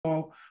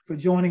all for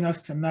joining us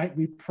tonight.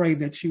 We pray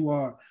that you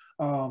are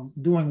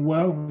doing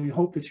well, and we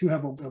hope that you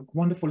have a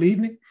wonderful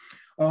evening.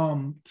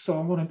 So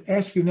I'm going to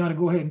ask you now to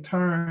go ahead and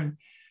turn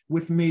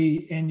with me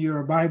in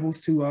your Bibles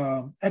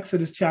to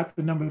Exodus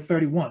chapter number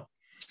 31,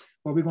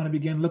 where we're going to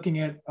begin looking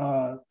at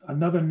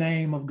another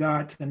name of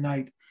God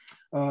tonight,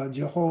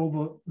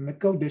 Jehovah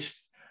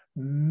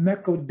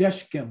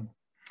Mekodeshkim.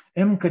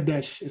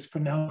 Mkadesh is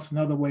pronounced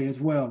another way as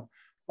well.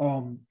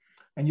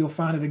 And you'll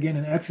find it again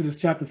in Exodus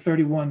chapter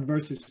 31,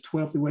 verses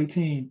 12 through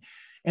 18.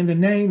 And the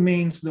name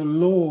means the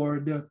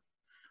Lord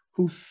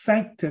who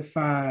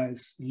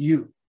sanctifies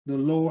you. The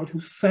Lord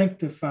who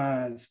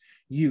sanctifies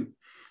you.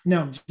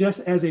 Now, just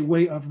as a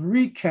way of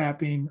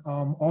recapping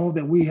all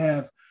that we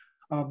have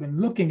been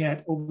looking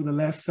at over the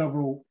last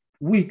several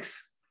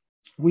weeks,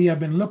 we have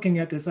been looking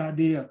at this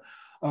idea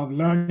of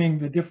learning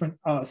the different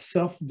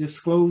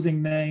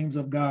self-disclosing names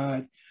of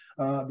God,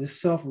 the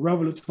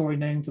self-revelatory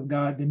names of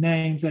God, the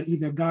names that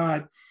either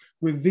God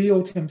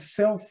revealed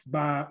himself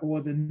by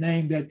or the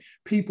name that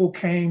people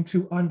came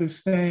to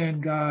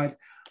understand God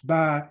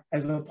by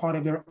as a part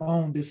of their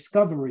own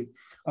discovery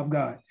of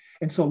God.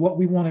 And so what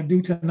we want to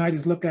do tonight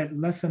is look at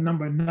lesson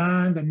number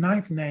 9, the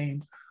 9th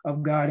name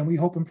of God. And we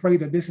hope and pray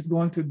that this is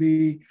going to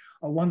be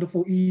a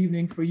wonderful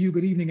evening for you.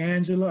 Good evening,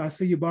 Angela. I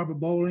see you, Barbara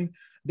Bowling.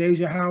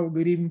 Deja Howard,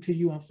 good evening to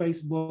you on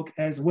Facebook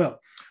as well.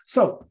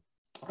 So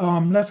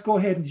let's go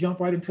ahead and jump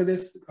right into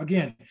this.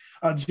 Again,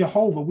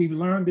 Jehovah, we've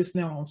learned this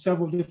now on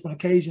several different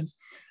occasions.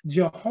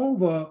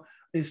 Jehovah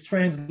is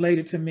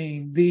translated to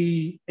mean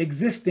the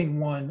existing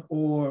one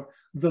or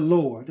the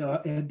Lord.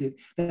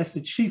 That's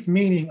the chief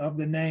meaning of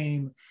the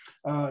name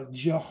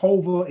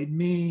Jehovah. It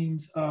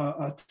means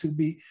to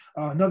be.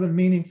 Another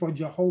meaning for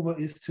Jehovah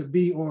is to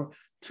be or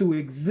to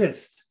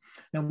exist.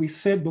 Now, we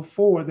said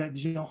before that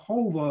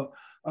Jehovah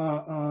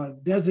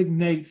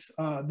designates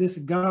this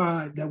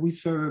God that we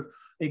serve,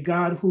 a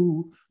God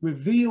who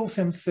reveals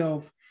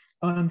himself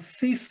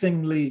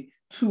unceasingly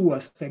to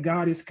us, that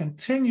God is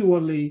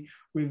continually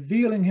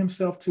revealing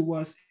himself to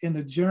us in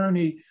the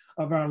journey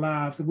of our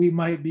lives, that we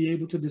might be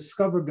able to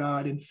discover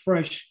God in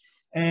fresh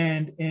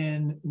and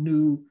in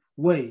new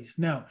ways.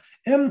 Now,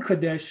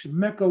 Mkadesh,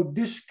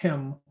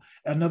 Mekodishkim,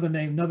 another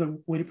name, another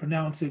way to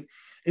pronounce it,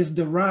 is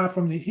derived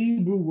from the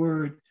Hebrew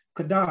word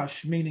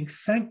kadash, meaning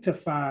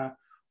sanctify,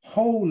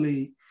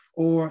 holy,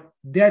 or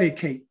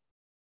dedicate.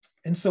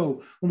 And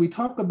so when we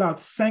talk about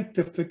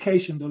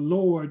sanctification, the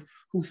Lord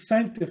who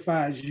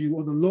sanctifies you,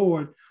 or the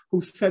Lord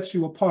who sets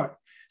you apart,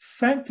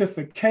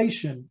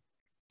 sanctification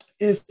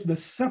is the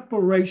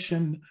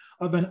separation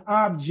of an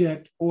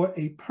object or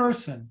a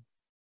person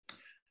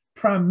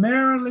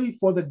primarily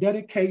for the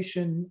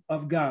dedication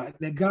of God,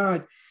 that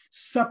God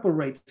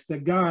separates,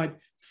 that God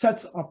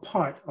sets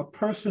apart a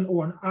person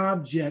or an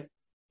object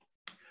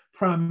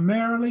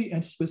primarily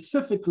and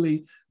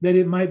specifically that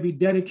it might be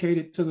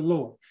dedicated to the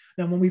Lord.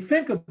 Now, when we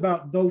think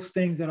about those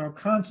things that are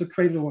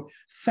consecrated or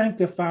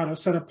sanctified or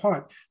set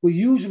apart, we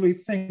usually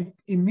think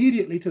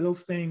immediately to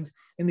those things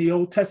in the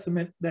Old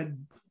Testament that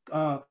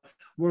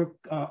were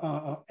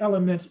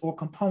elements or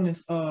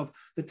components of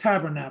the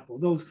tabernacle,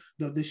 those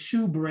the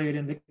shewbread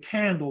and the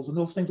candles and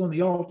those things on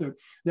the altar,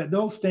 that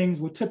those things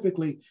were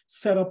typically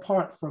set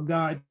apart for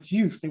God's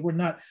use. They were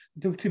not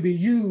to be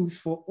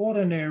used for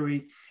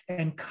ordinary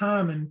and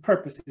common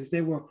purposes.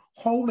 They were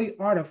holy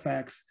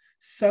artifacts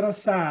set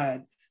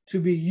aside to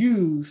be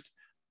used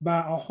by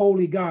a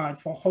holy God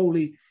for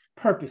holy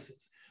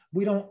purposes.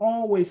 We don't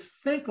always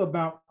think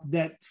about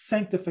that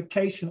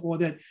sanctification or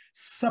that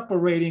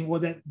separating or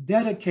that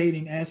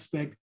dedicating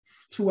aspect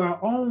to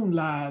our own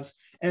lives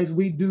as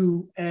we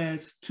do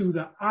as to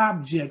the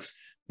objects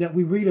that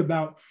we read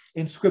about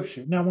in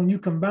Scripture. Now, when you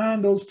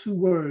combine those two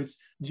words,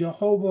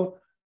 Jehovah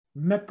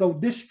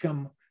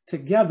Mekodishkim,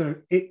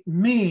 together, it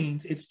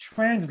means, it's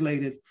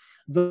translated,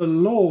 the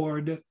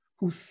Lord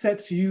who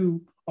sets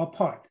you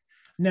apart.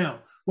 Now,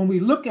 when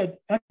we look at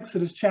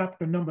Exodus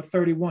chapter number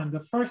 31, the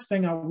first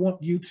thing I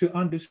want you to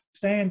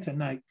understand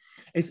tonight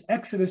is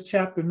Exodus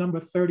chapter number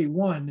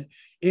 31.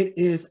 It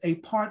is a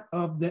part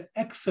of the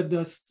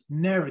Exodus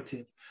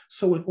narrative.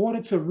 So in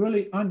order to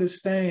really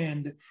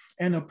understand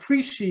and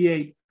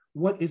appreciate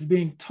what is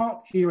being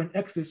taught here in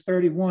Exodus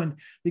 31,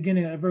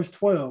 beginning at verse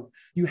 12,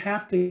 you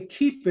have to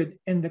keep it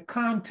in the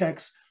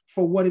context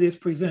for what it is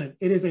presented.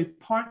 It is a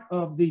part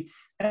of the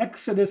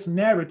Exodus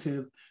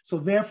narrative, so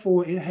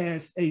therefore it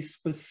has a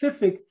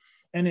specific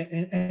and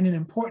an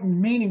important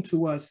meaning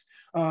to us,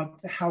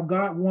 how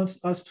God wants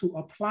us to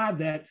apply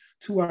that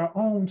to our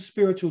own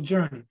spiritual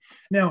journey.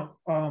 Now,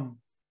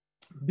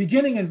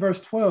 beginning in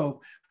verse 12,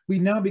 we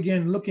now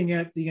begin looking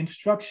at the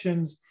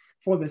instructions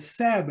for the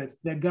Sabbath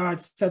that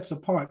God sets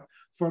apart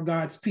for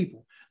God's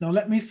people. Now,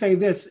 let me say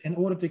this in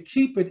order to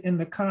keep it in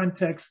the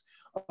context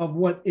of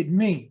what it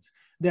means,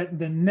 that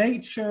the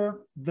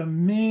nature, the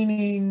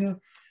meaning,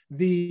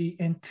 the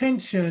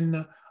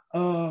intention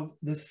of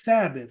the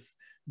Sabbath,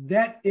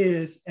 that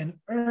is an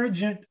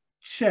urgent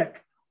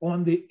check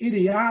on the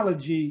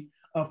ideology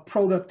of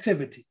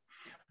productivity.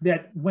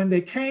 that when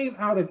they came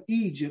out of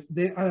Egypt,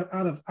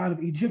 out of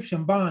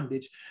Egyptian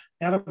bondage,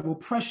 out of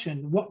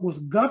oppression, what was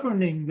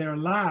governing their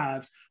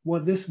lives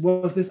was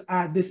this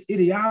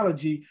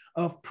ideology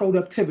of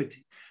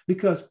productivity,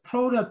 because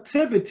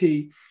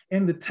productivity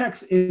in the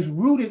text is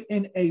rooted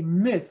in a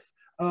myth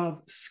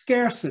of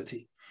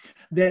scarcity,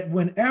 that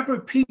whenever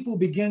people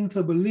begin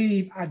to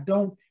believe I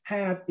don't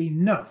have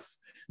enough,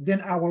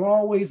 then I will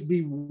always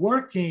be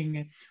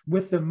working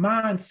with the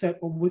mindset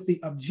or with the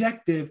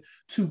objective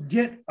to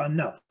get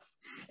enough.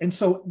 And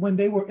so when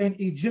they were in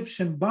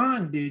Egyptian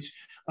bondage,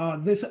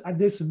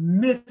 this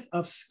myth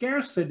of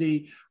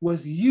scarcity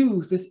was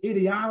used, this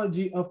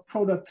ideology of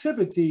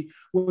productivity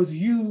was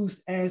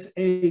used as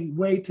a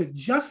way to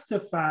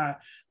justify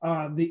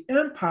the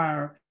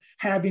empire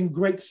having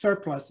great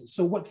surpluses.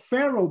 So what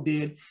Pharaoh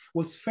did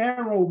was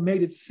Pharaoh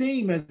made it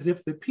seem as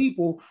if the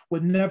people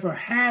would never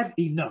have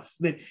enough,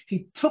 that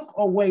he took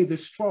away the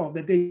straw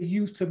that they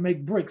used to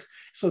make bricks.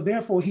 So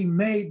therefore he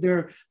made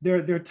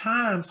their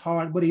times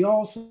hard, but he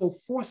also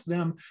forced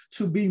them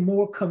to be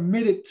more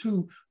committed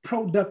to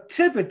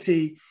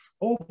productivity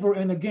over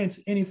and against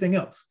anything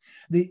else.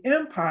 The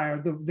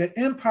empire, the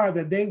empire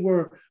that they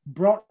were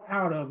brought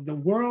out of, the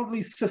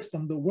worldly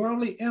system, the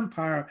worldly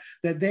empire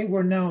that they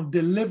were now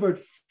delivered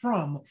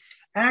from,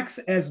 acts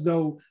as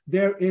though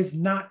there is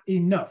not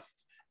enough,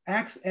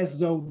 acts as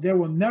though there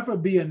will never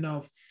be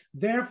enough.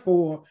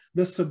 Therefore,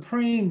 the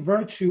supreme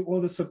virtue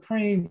or the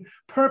supreme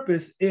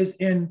purpose is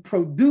in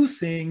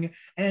producing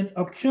and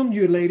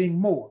accumulating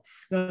more.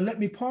 Now, let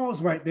me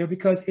pause right there,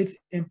 because it's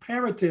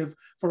imperative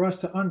for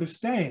us to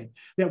understand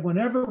that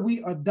whenever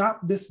we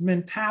adopt this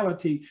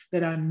mentality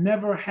that I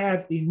never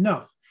have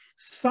enough,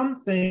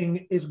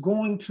 something is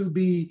going to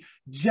be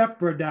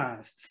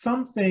jeopardized.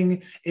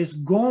 Something is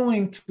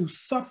going to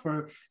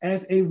suffer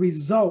as a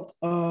result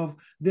of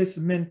this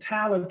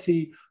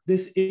mentality,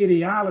 this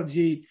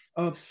ideology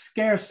of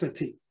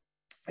scarcity.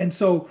 And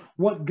so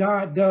what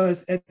God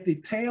does at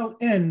the tail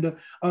end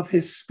of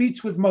his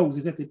speech with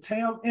Moses, at the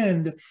tail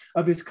end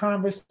of his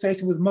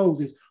conversation with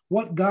Moses,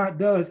 what God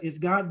does is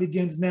God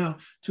begins now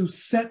to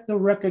set the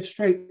record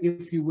straight,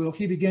 if you will.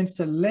 He begins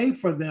to lay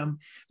for them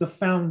the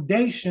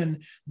foundation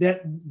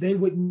that they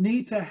would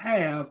need to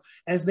have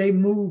as they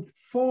move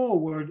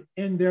forward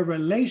in their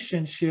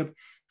relationship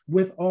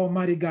with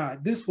Almighty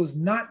God. This was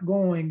not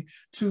going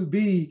to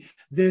be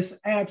this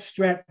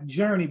abstract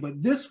journey,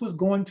 but this was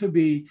going to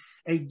be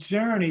a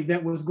journey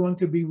that was going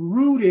to be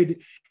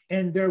rooted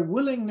in their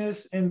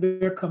willingness and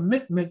their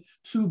commitment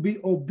to be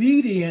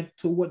obedient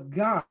to what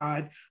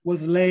God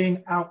was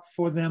laying out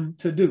for them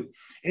to do.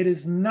 It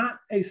is not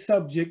a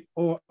subject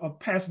or a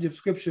passage of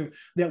scripture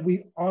that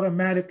we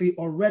automatically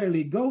or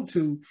readily go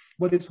to,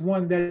 but it's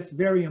one that's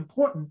very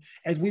important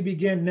as we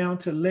begin now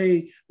to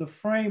lay the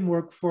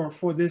framework for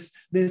this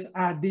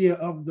idea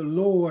of the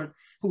Lord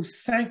who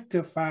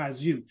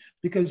sanctifies you.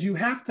 Because you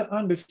have to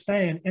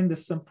understand in the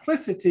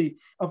simplicity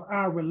of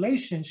our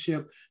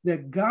relationship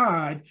that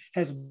God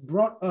has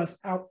brought us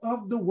out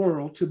of the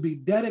world to be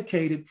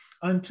dedicated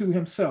unto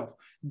himself.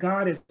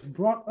 God has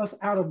brought us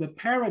out of the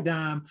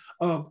paradigm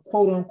of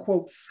quote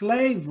unquote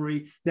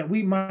slavery, that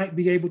we might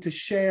be able to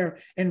share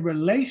in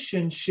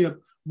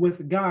relationship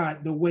with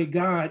God the way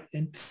God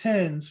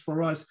intends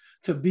for us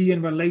to be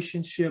in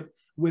relationship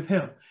with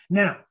him.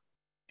 Now,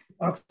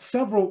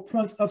 several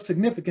points of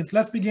significance.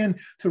 Let's begin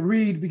to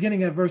read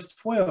beginning at verse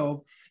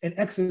 12 in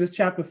Exodus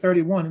chapter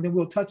 31, and then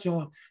we'll touch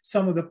on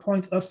some of the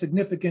points of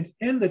significance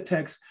in the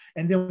text,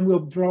 and then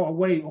we'll draw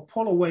away or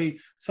pull away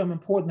some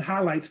important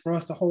highlights for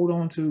us to hold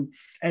on to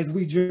as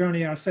we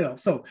journey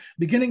ourselves. So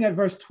beginning at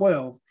verse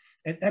 12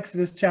 in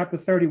Exodus chapter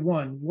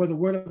 31, where the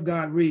word of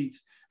God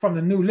reads from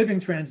the New Living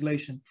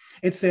Translation,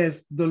 it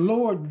says, "The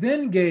Lord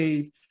then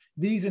gave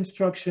these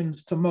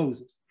instructions to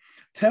Moses.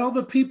 Tell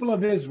the people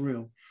of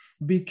Israel,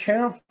 be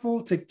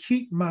careful to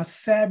keep my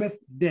Sabbath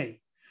day,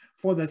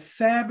 for the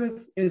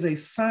Sabbath is a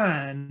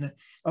sign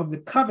of the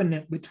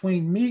covenant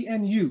between me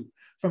and you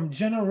from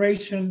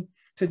generation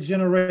to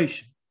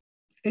generation.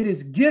 It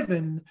is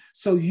given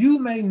so you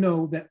may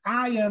know that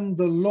I am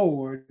the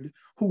Lord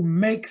who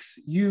makes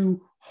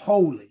you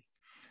holy.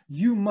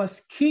 You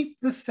must keep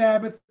the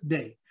Sabbath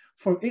day,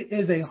 for it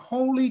is a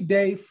holy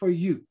day for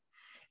you.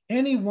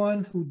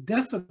 Anyone who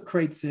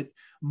desecrates it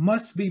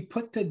must be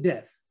put to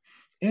death.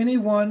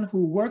 Anyone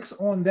who works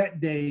on that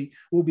day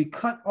will be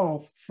cut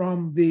off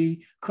from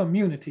the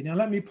community." Now,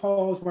 let me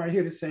pause right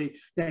here to say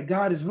that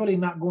God is really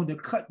not going to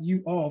cut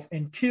you off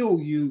and kill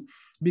you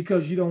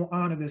because you don't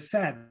honor the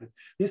Sabbath.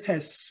 This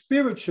has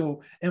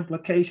spiritual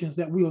implications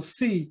that we'll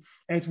see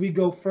as we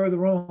go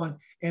further on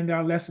in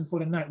our lesson for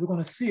tonight. We're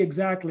going to see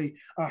exactly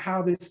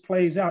how this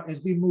plays out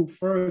as we move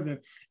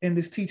further in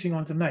this teaching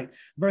on tonight.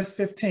 Verse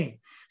 15,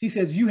 he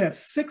says, "You have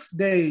 6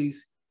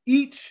 days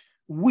each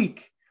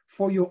week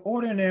for your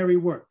ordinary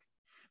work,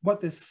 but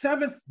the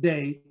seventh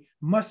day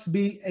must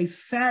be a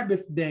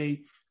Sabbath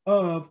day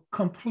of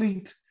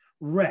complete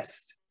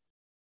rest."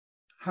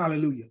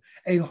 Hallelujah.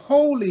 A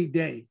holy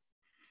day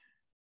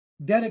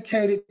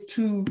dedicated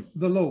to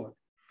the Lord.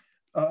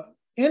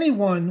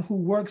 Anyone who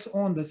works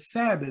on the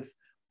Sabbath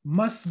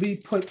must be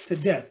put to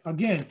death.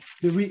 Again,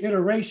 the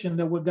reiteration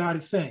of what God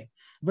is saying.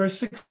 Verse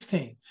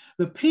 16,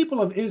 the people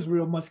of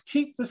Israel must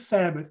keep the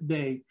Sabbath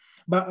day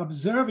by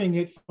observing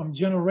it from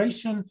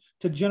generation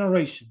to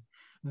generation.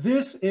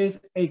 This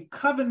is a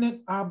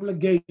covenant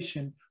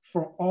obligation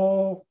for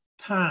all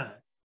time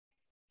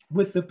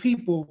with the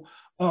people.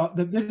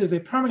 This is a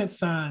permanent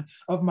sign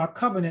of my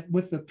covenant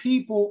with the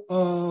people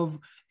of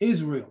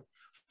Israel.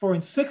 For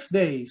in 6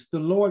 days, the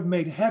Lord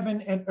made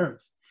heaven and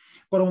earth.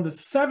 But on the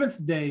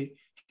seventh day,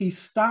 he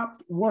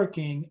stopped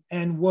working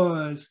and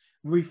was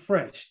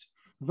refreshed.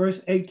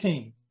 Verse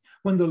 18,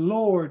 when the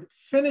Lord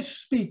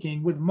finished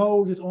speaking with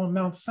Moses on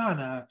Mount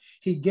Sinai,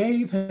 he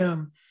gave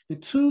him the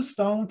 2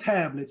 stone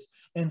tablets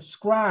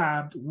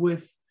inscribed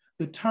with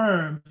the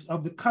terms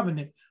of the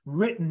covenant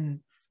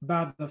written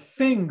by the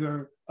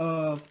finger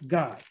of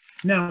God.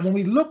 Now, when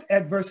we look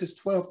at verses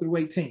 12 through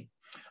 18,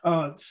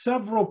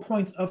 several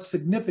points of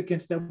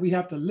significance that we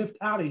have to lift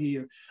out of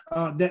here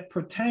that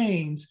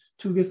pertains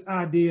to this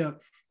idea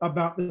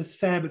about the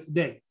Sabbath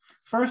day.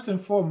 First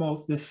and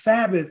foremost, the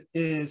Sabbath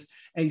is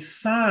a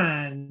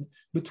sign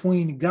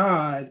between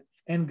God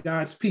and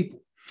God's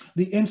people.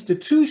 The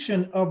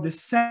institution of the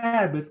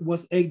Sabbath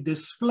was a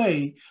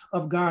display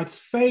of God's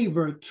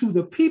favor to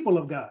the people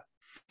of God.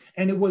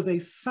 And it was a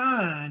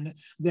sign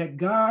that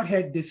God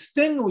had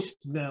distinguished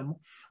them,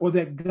 or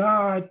that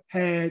God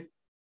had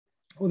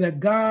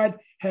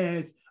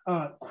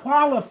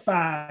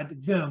qualified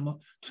them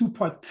to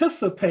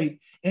participate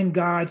in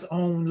God's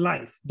own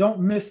life. Don't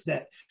miss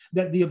that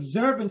the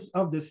observance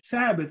of the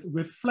Sabbath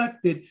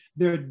reflected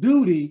their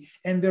duty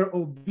and their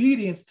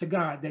obedience to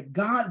God, that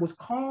God was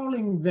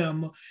calling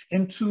them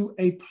into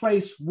a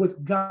place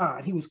with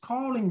God. He was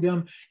calling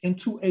them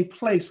into a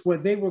place where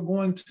they were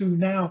going to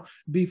now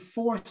be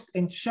forced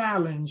and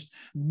challenged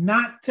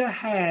not to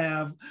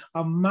have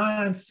a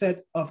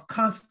mindset of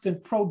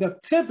constant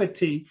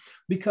productivity,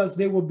 because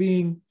they were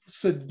being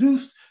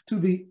seduced to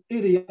the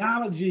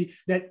ideology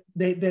that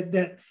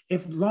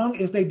if long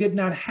as they did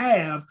not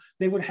have,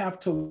 they would have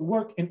to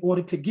work in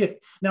order to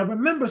get. Now,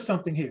 remember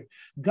something here.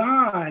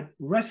 God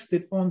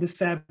rested on the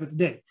Sabbath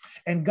day,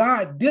 and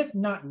God did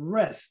not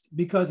rest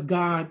because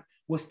God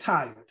was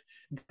tired.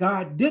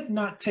 God did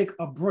not take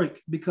a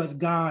break because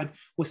God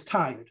was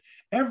tired.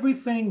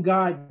 Everything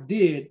God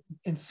did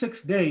in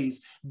 6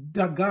 days,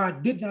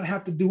 God did not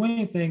have to do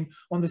anything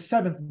on the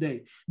seventh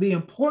day. The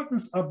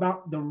importance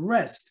about the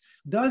rest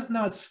does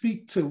not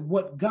speak to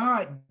what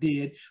God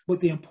did,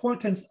 but the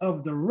importance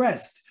of the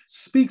rest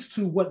speaks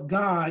to what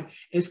God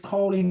is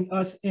calling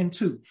us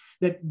into.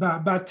 That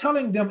by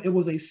telling them it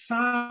was a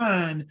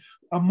sign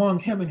among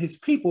him and his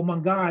people,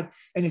 among God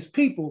and his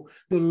people,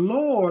 the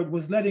Lord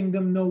was letting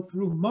them know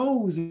through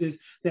Moses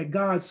that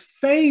God's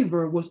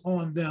favor was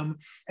on them.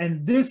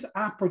 And this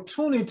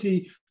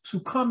opportunity to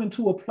come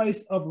into a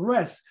place of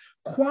rest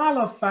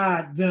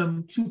qualified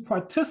them to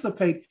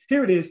participate.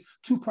 Here it is,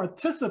 to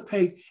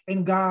participate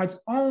in God's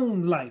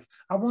own life.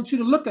 I want you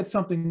to look at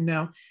something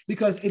now,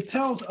 because it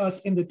tells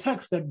us in the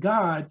text that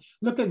God,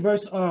 look at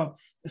verse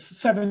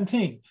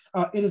 17.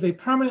 It is a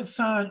permanent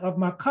sign of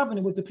my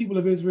covenant with the people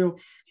of Israel.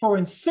 For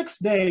in 6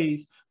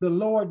 days, the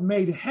Lord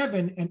made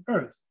heaven and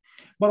earth.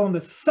 But on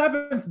the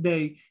seventh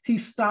day, he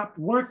stopped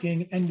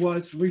working and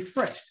was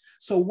refreshed.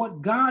 So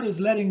what God is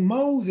letting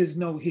Moses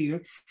know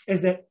here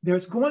is that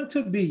there's got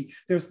to be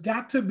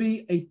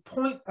a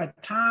point, a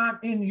time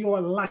in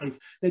your life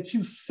that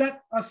you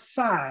set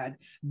aside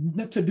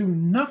to do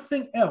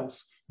nothing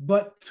else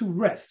but to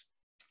rest.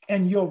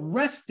 And your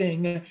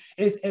resting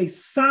is a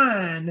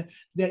sign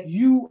that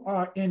you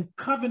are in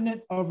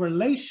covenant of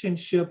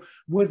relationship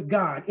with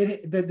God.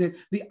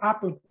 The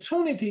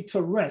opportunity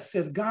to rest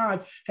says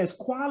God has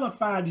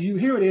qualified you,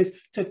 here it is,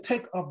 to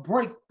take a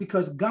break,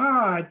 because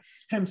God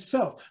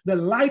himself, the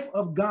life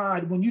of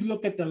God, when you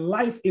look at the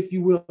life, if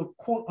you will,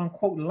 quote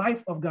unquote,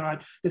 life of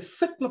God, the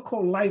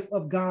cyclical life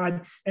of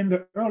God in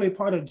the early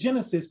part of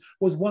Genesis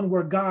was one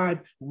where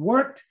God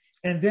worked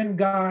and then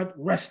God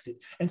rested.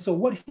 And so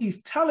what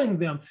he's telling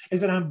them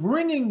is that I'm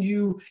bringing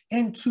you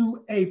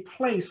into a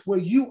place where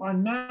you are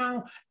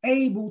now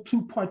able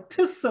to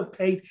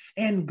participate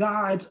in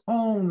God's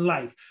own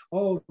life.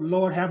 Oh,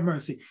 Lord, have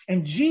mercy.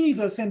 And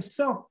Jesus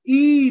himself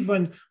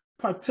even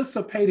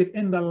participated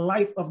in the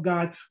life of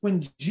God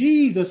when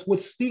Jesus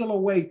would steal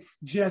away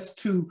just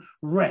to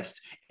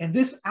rest. And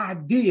this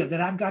idea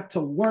that I've got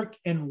to work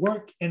and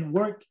work and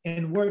work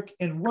and work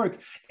and work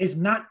is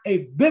not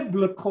a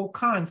biblical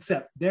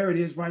concept. There it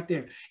is right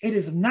there. It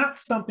is not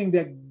something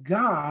that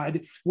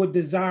God would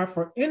desire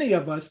for any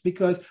of us,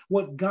 because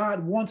what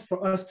God wants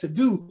for us to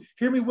do,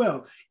 hear me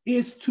well,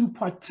 is to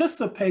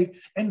participate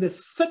in the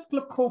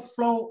cyclical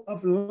flow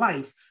of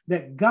life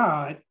that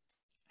God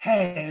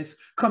has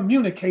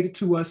communicated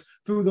to us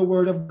through the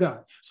word of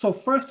God. So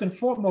first and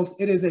foremost,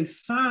 it is a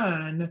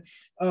sign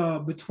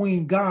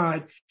between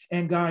God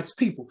and God's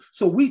people.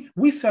 So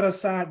we set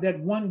aside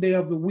that one day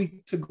of the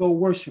week to go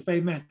worship,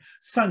 amen,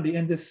 Sunday.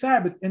 And the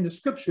Sabbath in the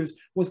scriptures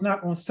was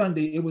not on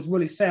Sunday, it was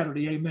really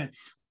Saturday, amen.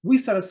 we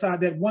set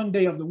aside that one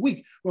day of the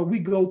week where we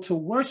go to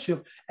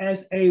worship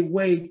as a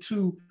way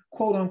to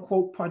quote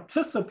unquote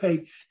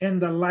participate in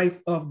the life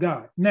of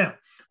God. Now,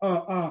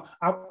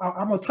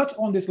 I'm going to touch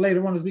on this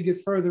later on as we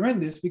get further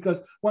in this,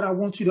 because what I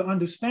want you to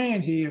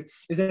understand here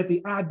is that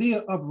the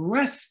idea of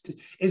rest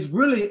is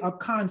really a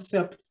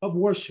concept of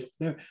worship.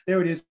 There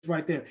it is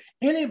right there.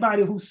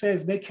 Anybody who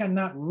says they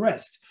cannot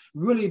rest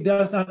really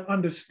does not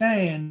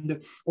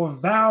understand or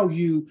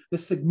value the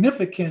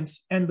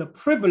significance and the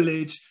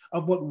privilege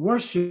of what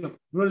worship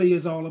really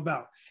is all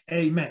about.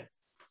 Amen.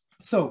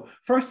 So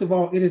first of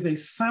all, it is a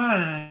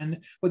sign,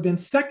 but then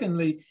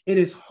secondly, it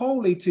is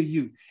holy to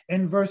you.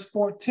 In verse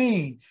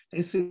 14,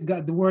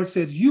 the word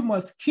says, you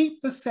must keep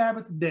the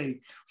Sabbath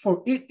day,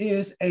 for it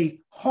is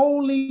a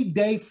holy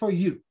day for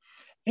you.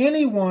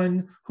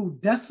 Anyone who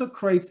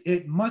desecrates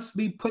it must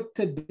be put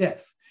to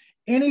death.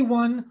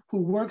 Anyone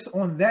who works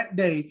on that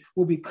day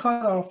will be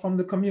cut off from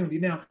the community.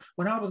 Now,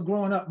 when I was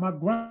growing up, my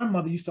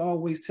grandmother used to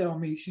always tell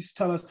me, she used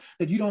to tell us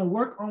that you don't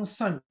work on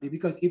Sunday,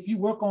 because if you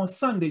work on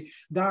Sunday,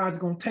 God's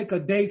going to take a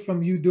day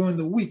from you during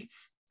the week.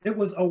 It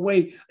was a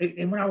way,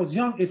 and when I was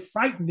young, it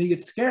frightened me, it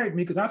scared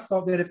me, because I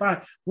thought that if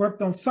I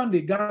worked on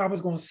Sunday, God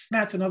was going to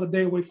snatch another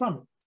day away from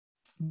me.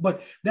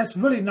 But that's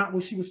really not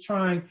what she was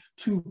trying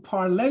to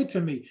parlay to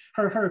me.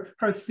 Her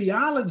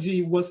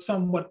theology was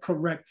somewhat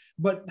correct,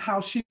 but how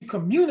she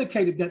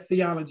communicated that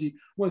theology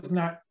was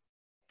not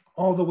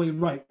all the way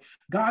right.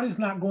 God is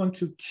not going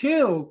to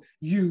kill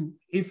you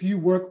if you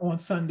work on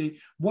Sunday.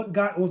 What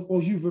God,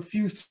 or you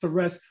refuse to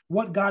rest,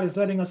 what God is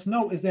letting us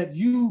know is that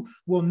you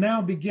will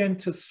now begin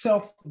to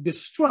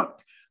self-destruct.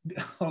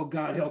 Oh,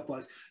 God help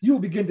us. You will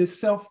begin to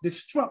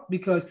self-destruct,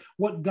 because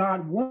what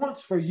God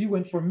wants for you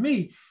and for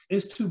me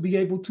is to be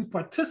able to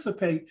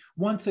participate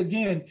once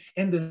again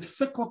in the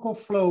cyclical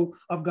flow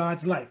of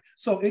God's life.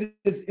 So it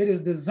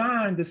is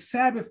designed, the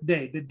Sabbath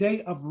day, the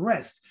day of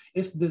rest,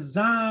 it's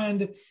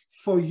designed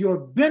for your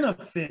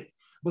benefit,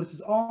 but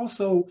it's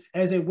also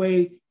as a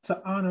way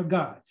to honor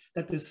God.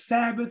 That the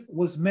Sabbath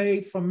was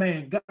made for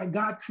man.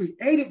 God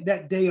created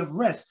that day of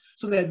rest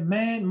so that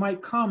man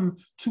might come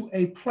to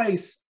a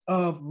place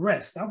of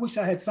rest. I wish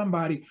I had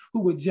somebody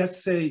who would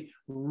just say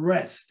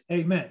rest.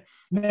 Amen.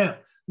 Now,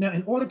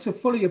 in order to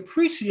fully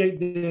appreciate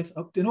this,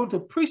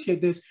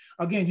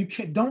 again,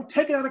 don't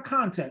take it out of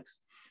context.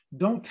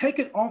 Don't take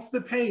it off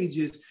the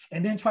pages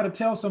and then try to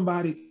tell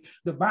somebody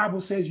the Bible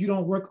says you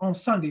don't work on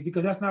Sunday,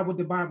 because that's not what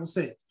the Bible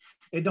says.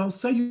 It don't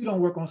say you don't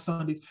work on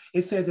Sundays.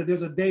 It says that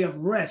there's a day of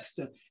rest.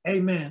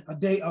 Amen. A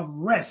day of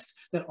rest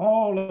that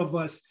all of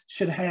us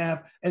should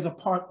have as a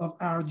part of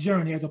our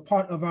journey, as a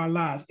part of our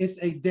lives. It's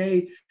a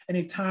day and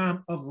a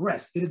time of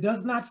rest. It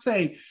does not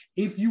say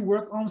if you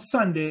work on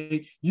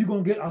Sunday, you're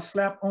going to get a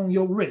slap on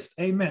your wrist.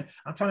 Amen.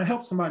 I'm trying to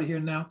help somebody here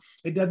now.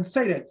 It doesn't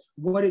say that.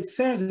 What it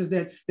says is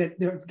that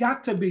there's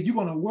got to be, you're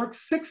going to work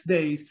 6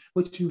 days,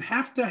 but you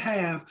have to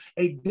have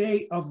a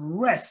day of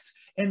rest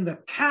in the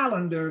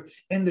calendar,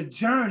 in the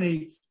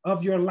journey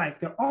of your life.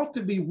 There ought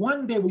to be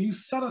one day where you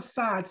set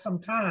aside some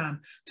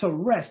time to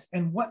rest.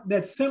 And what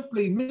that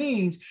simply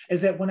means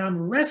is that when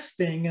I'm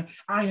resting,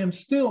 I am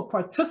still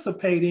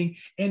participating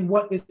in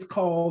what is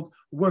called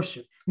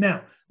worship.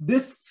 Now,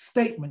 this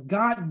statement,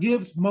 God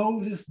gives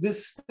Moses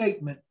this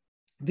statement,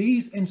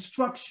 these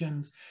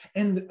instructions,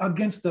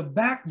 against the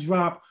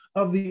backdrop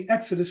of the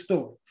Exodus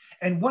story.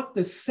 And what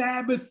the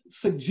Sabbath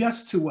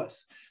suggests to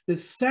us, the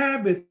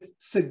Sabbath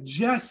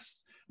suggests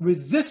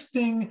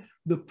resisting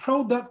the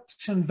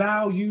production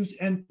values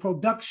and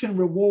production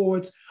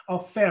rewards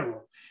of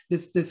Pharaoh.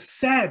 The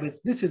Sabbath,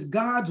 this is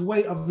God's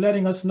way of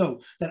letting us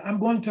know that I'm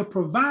going to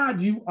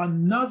provide you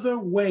another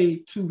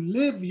way to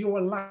live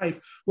your life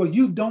where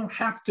you don't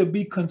have to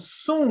be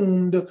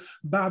consumed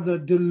by the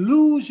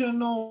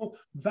delusional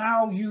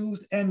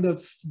values and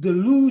the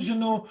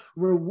delusional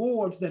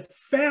rewards that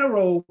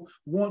Pharaoh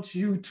wants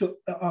you to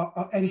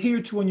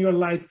adhere to in your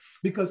life,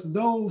 because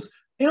those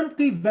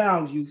empty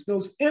values,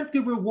 those empty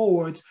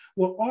rewards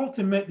will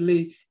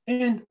ultimately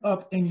end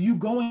up in you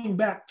going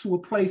back to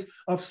a place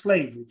of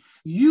slavery.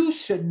 You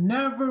should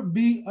never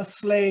be a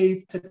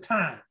slave to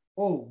time.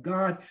 Oh,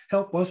 God,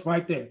 help us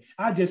right there.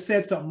 I just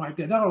said something right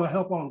there. That ought to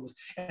help all of us.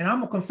 And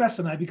I'm going to confess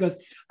tonight, because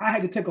I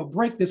had to take a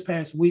break this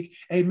past week,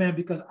 amen,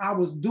 because I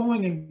was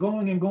doing and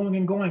going and going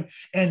and going.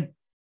 And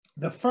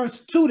the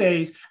first 2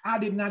 days, I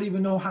did not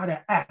even know how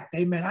to act.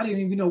 Amen. I didn't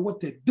even know what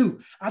to do.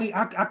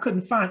 I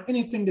couldn't find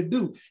anything to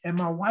do. And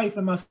my wife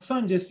and my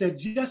son just said,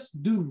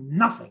 just do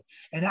nothing.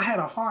 And I had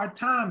a hard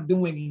time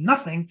doing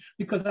nothing,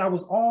 because I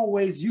was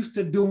always used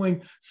to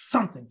doing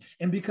something.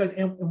 And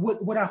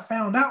what I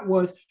found out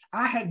was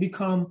I had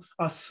become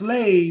a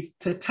slave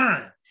to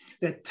time.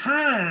 That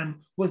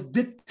time was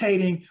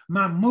dictating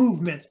my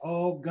movements,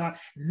 oh God,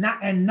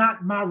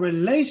 not my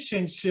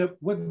relationship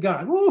with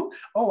God. Ooh,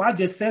 oh, I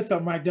just said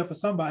something right there for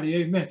somebody,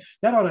 amen.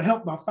 That ought to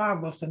help my 5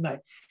 of us tonight.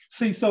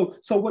 See, so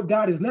what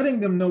God is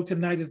letting them know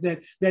tonight is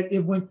that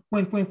if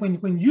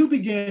when you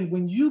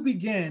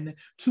begin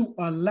to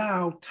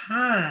allow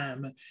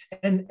time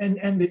and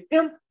the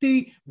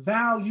empty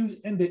values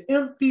and the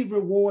empty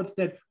rewards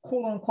that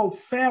quote unquote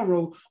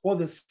Pharaoh or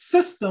the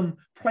system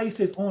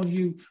places on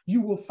you,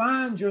 you will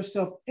find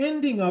yourself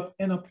ending up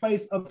in a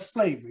place of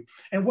slavery.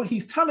 And what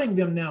he's telling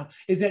them now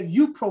is that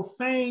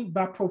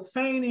by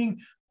profaning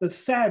the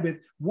Sabbath,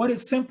 what it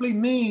simply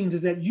means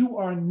is that you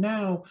are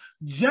now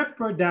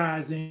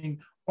jeopardizing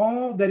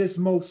all that is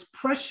most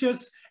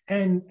precious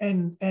and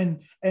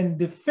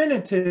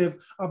definitive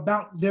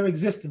about their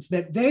existence,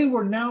 that they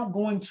were now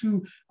going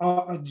to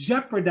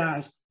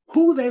jeopardize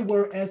who they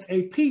were as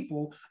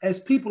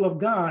people of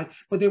God,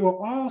 but they were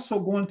also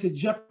going to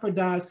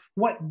jeopardize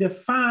what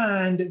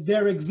defined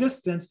their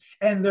existence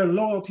and their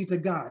loyalty to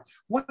God.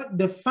 What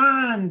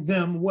defined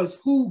them was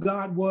who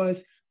God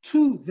was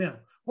to them.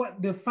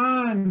 What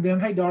defined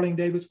them, hey, darling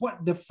Davis,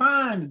 what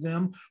defined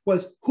them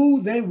was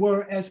who they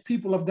were as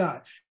people of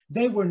God.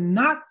 They were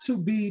not to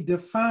be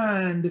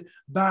defined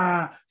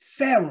by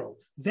Pharaoh.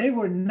 They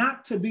were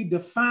not to be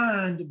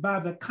defined by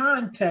the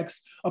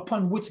context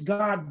upon which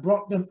God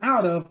brought them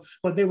out of,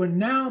 but they were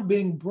now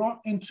being brought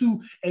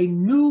into a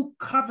new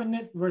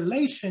covenant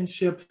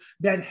relationship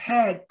that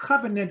had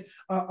covenant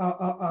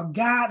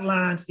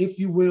guidelines, if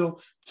you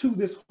will, to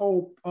this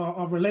whole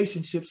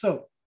relationship.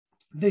 So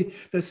the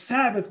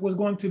Sabbath was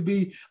going to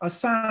be a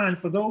sign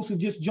for those who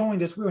just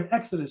joined us. We're in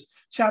Exodus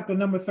chapter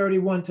number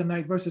 31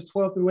 tonight, verses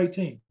 12 through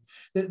 18.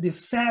 The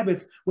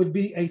Sabbath would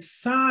be a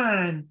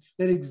sign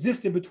that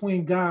existed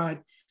between God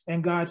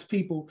and God's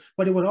people,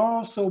 but it would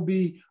also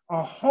be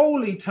a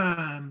holy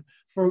time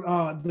for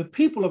the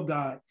people of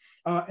God.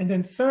 And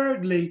then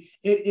thirdly,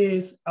 it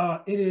is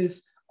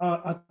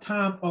a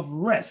time of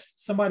rest.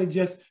 Somebody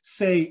just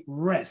say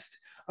rest.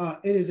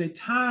 It is a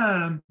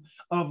time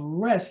of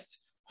rest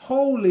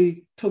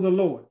holy to the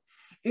Lord.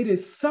 It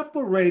is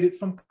separated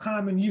from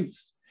common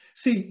use.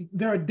 See,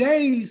 there are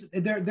days,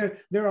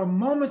 there are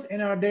moments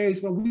in our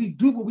days where we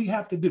do what we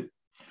have to do.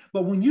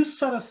 But when you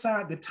set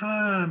aside the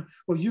time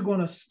where you're going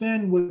to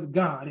spend with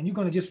God and you're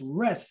going to just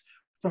rest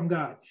from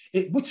God,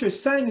 what you're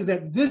saying is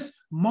that this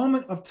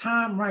moment of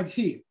time right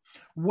here,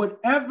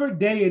 whatever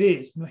day it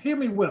is, now hear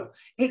me well,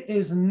 it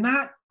is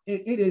not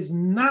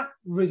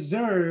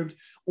reserved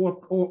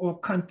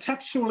or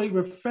contextually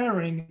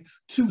referring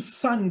to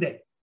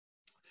Sunday.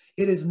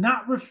 It is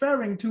not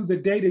referring to the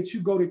day that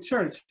you go to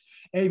church,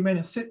 amen,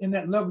 and sit in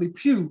that lovely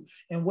pew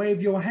and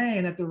wave your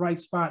hand at the right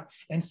spot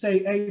and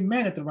say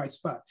amen at the right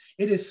spot.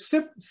 It is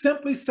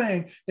simply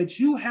saying that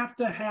you have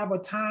to have a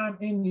time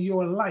in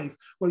your life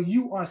where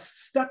you are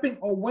stepping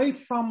away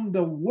from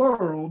the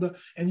world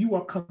and you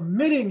are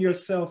committing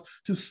yourself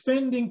to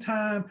spending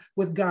time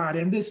with God.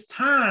 And this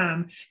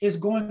time is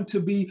going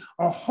to be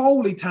a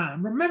holy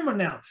time. Remember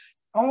now,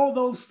 all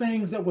those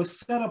things that were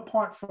set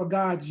apart for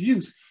God's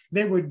use,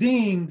 they were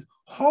deemed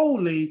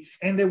holy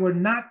and they were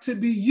not to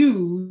be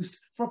used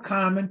for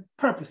common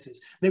purposes.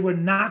 They were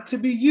not to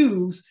be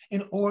used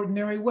in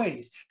ordinary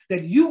ways.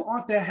 That you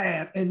ought to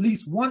have at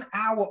least 1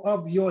 hour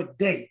of your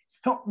day.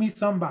 Help me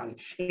somebody.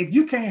 If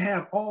you can't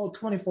have all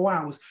 24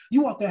 hours,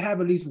 you ought to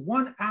have at least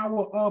 1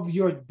 hour of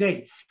your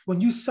day when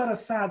you set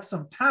aside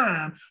some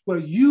time where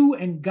you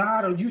and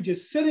God, or you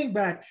just sitting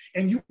back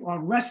and you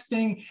are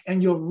resting,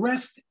 and your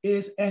rest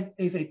is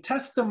a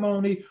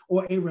testimony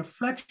or a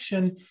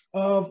reflection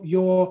of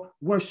your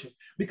worship.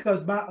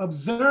 Because by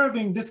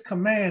observing this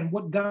command,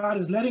 what God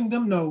is letting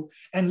them know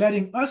and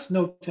letting us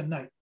know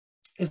tonight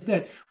is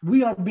that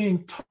we are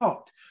being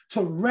taught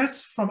to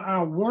rest from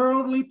our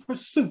worldly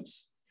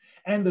pursuits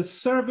and the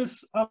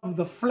service of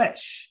the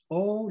flesh.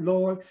 Oh,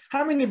 Lord.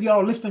 How many of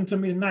y'all listening to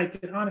me tonight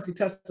can honestly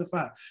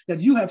testify that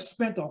you have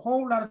spent a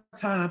whole lot of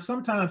time,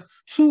 sometimes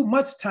too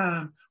much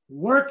time,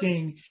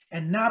 working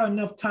and not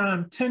enough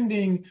time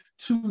tending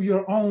to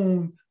your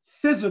own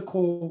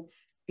physical,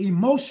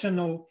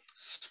 emotional,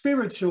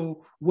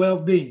 spiritual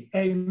well-being?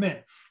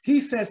 Amen. He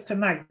says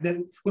tonight that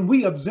when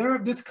we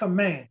observe this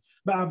command,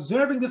 by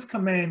observing this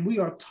command, we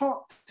are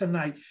taught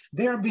tonight,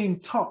 they're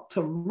being taught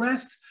to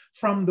rest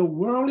from the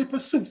worldly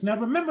pursuits. Now,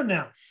 remember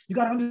now, you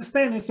got to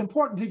understand, it's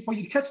important for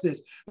you to catch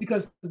this,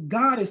 because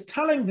God is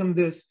telling them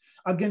this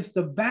against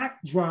the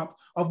backdrop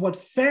of what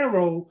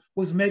Pharaoh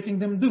was making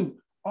them do.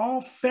 All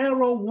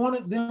Pharaoh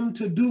wanted them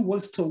to do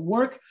was to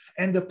work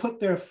and to put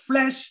their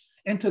flesh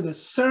into the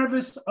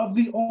service of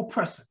the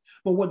oppressor.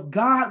 But what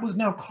God was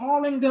now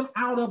calling them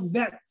out of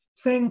that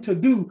thing to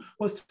do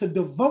was to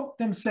devote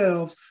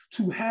themselves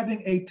to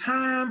having a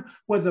time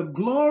where the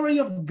glory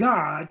of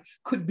God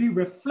could be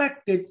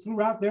reflected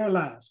throughout their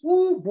lives.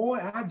 Oh boy,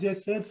 I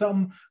just said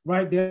something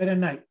right there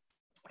tonight.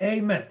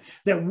 Amen.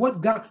 That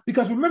what God,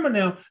 because remember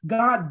now,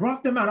 God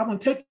brought them out. I want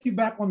to take you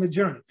back on the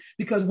journey,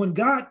 because when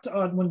God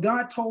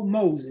told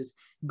Moses,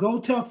 go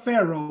tell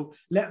Pharaoh,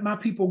 let my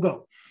people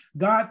go.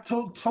 God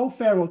told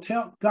Pharaoh,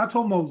 God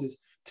told Moses,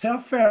 tell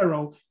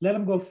Pharaoh, let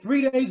them go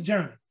 3 days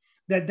journey,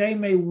 that they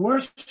may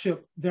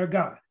worship their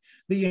God.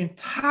 The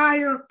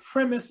entire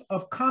premise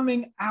of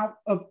coming out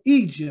of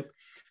Egypt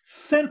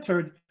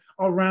centered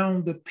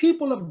around the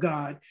people of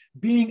God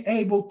being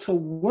able to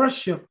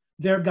worship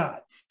their God.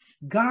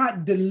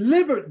 God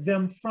delivered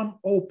them from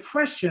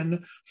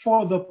oppression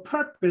for the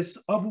purpose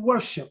of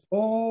worship.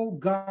 Oh,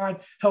 God,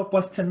 help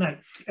us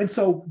tonight. And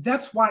so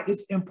that's why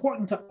it's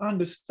important to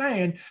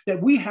understand that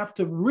we have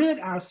to rid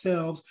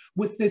ourselves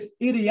with this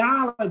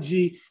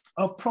ideology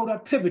of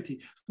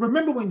productivity.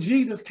 Remember when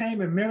Jesus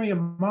came and Mary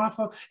and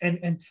Martha,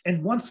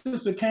 and one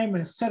sister came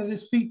and sat at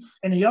his feet,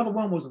 and the other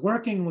one was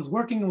working,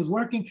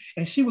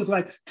 and she was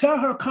like, tell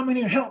her, come in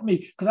here and help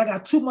me, because I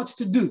got too much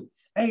to do.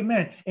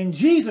 Amen. And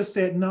Jesus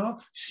said,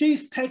 no,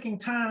 she's taking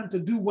time to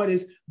do what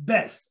is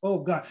best. Oh,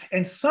 God.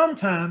 And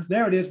sometimes,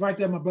 there it is right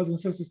there, my brothers and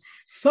sisters,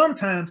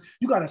 sometimes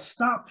you got to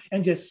stop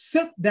and just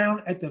sit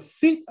down at the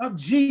feet of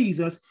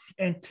Jesus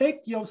and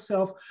take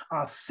yourself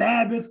a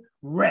Sabbath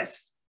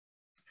rest.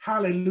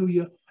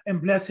 Hallelujah.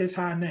 And bless his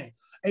high name.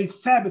 A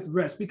Sabbath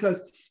rest.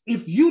 Because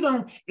if you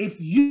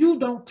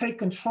don't take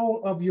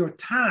control of your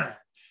time,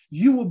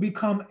 you will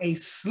become a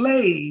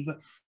slave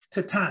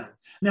to time.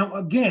 Now,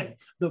 again,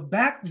 the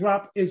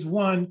backdrop is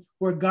one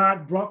where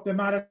God brought them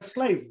out of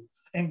slavery,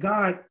 and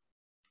God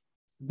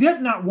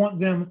did not want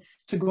them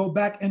to go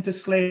back into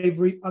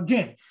slavery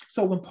again.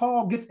 So when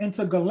Paul gets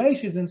into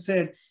Galatians and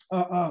said,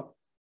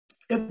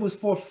 it was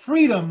for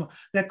freedom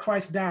that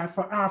Christ died,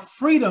 for our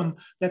freedom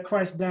that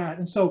Christ died.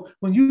 And so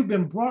when you've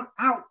been brought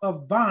out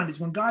of bondage,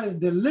 when God has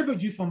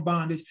delivered you from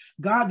bondage,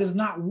 God does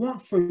not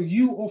want for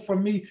you or for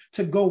me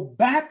to go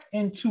back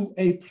into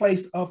a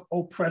place of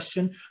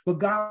oppression, but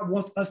God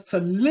wants us to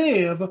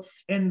live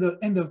in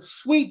the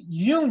sweet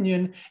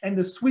union and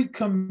the sweet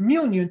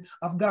communion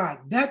of God.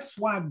 That's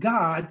why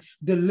God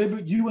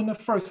delivered you in the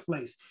first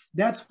place.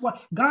 That's why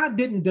God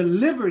didn't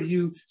deliver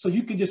you so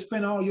you could just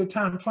spend all your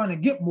time trying to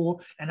get more.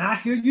 And I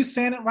hear you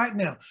saying it right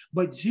now.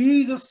 But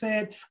Jesus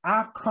said,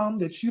 I've come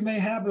that you may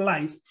have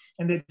life,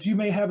 and that you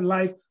may have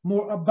life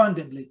more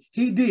abundantly.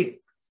 He did.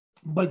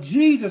 But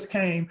Jesus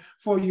came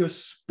for your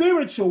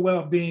spiritual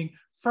well-being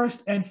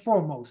first and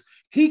foremost.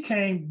 He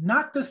came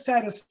not to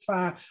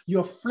satisfy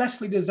your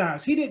fleshly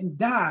desires. He didn't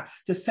die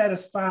to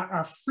satisfy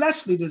our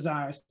fleshly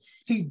desires.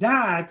 He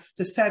died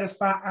to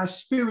satisfy our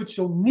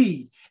spiritual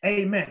need.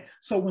 Amen.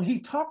 So when he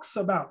talks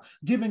about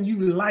giving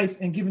you life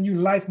and giving you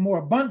life more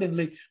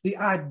abundantly, the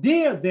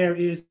idea there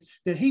is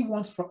that he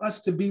wants for us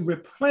to be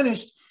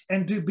replenished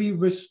and to be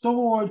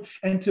restored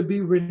and to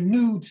be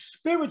renewed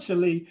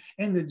spiritually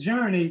in the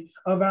journey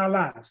of our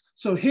lives.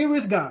 So here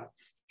is God.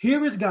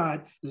 Here is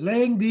God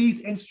laying these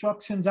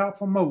instructions out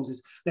for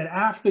Moses, that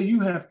after you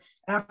have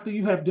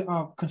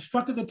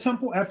constructed the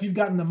temple, after you've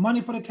gotten the money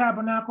for the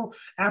tabernacle,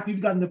 after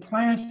you've gotten the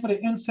plans for the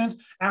incense,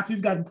 after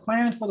you've gotten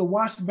plans for the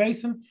wash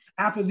basin,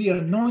 after the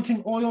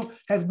anointing oil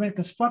has been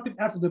constructed,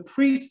 after the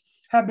priests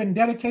have been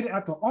dedicated,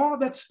 after all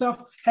that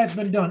stuff has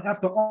been done,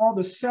 after all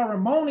the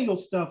ceremonial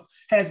stuff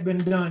has been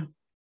done,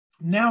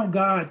 now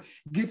God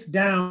gets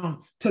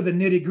down to the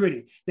nitty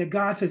gritty. That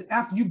God says,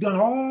 after you've done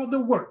all the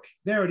work,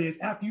 there it is,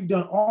 after you've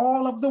done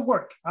all of the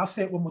work, I'll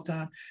say it one more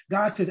time.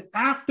 God says,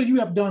 after you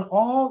have done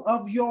all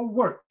of your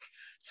work,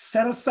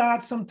 set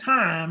aside some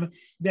time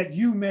that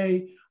you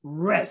may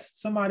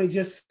rest. Somebody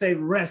just say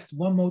rest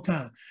one more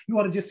time. You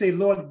ought to just say,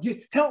 Lord,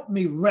 help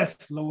me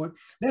rest, Lord.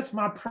 That's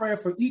my prayer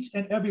for each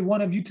and every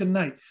one of you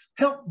tonight.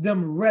 Help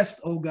them rest,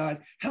 oh God.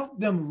 Help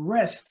them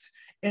rest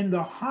in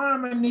the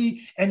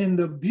harmony and in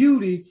the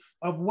beauty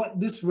of what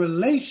this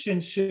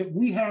relationship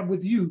we have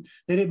with you,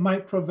 that it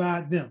might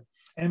provide them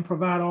and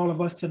provide all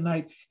of us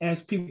tonight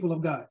as people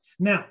of God.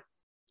 Now,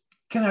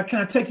 can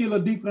I take you a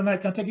little deeper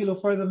tonight? Can I take you a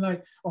little further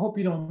tonight? I hope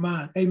you don't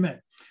mind. Amen.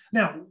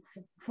 Now,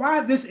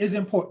 why this is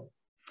important.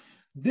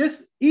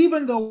 This,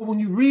 even though when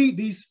you read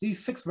these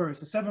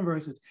 7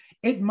 verses,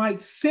 it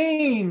might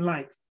seem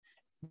like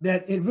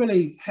that it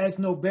really has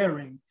no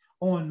bearing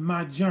on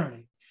my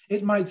journey.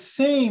 It might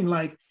seem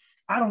like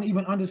I don't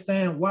even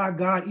understand why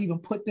God even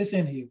put this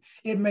in here.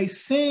 It may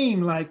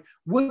seem like,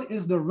 what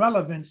is the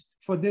relevance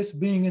for this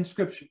being in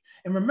scripture?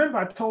 And remember,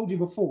 I told you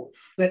before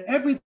that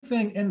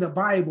everything in the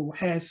Bible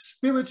has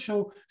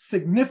spiritual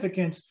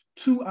significance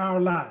to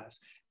our lives.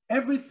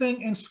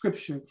 Everything in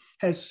scripture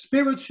has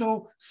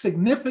spiritual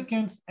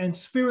significance and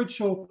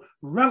spiritual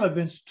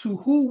relevance to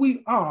who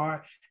we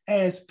are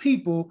as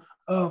people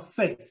of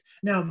faith.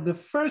 Now, the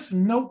first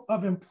note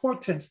of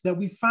importance that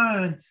we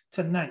find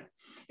tonight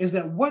is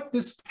that what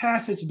this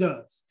passage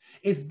does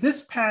is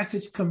this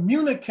passage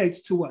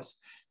communicates to us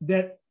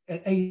that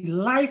a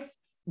life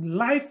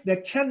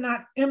that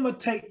cannot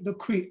imitate the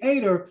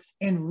Creator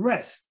in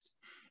rest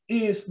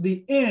is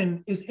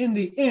in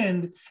the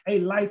end a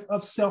life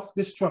of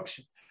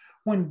self-destruction.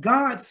 when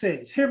God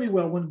says, hear me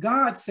well, when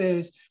God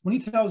says, when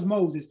he tells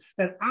Moses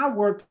that I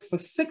worked for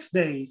 6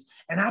 days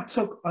and I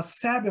took a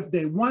Sabbath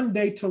day, 1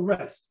 day to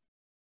rest,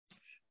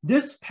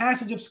 this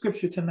passage of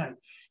scripture tonight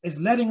is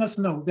letting us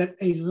know that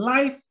a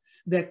life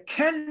that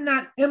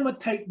cannot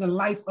imitate the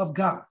life of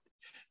God,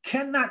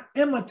 cannot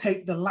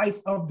imitate the life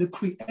of the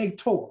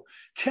Creator,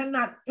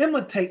 cannot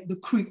imitate the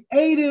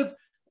creative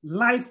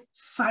life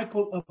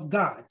cycle of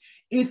God,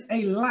 is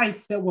a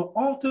life that will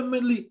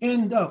ultimately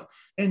end up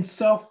in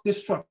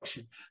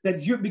self-destruction.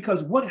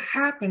 Because what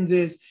happens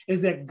is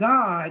that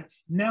God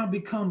now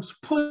becomes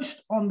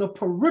pushed on the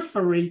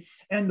periphery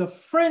and the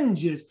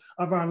fringes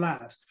of our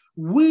lives.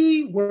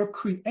 We were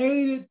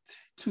created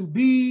to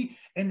be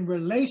in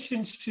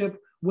relationship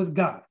with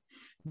God.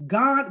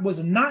 God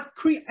was not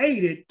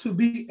created to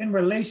be in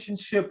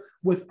relationship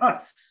with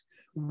us.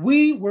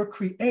 We were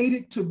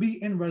created to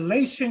be in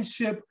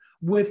relationship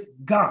with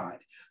God.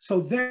 So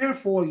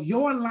therefore,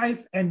 your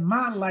life and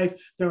my life,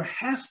 there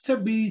has to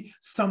be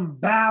some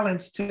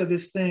balance to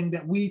this thing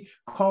that we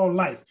call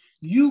life.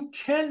 You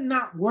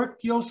cannot work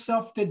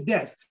yourself to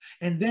death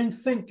and then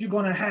think you're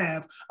going to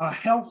have a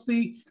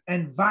healthy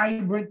and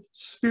vibrant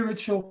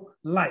spiritual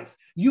life.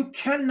 You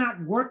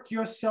cannot work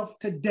yourself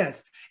to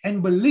death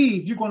and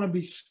believe you're going to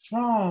be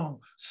strong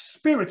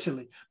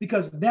spiritually,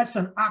 because that's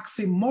an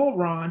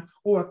oxymoron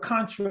or a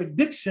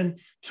contradiction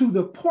to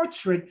the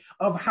portrait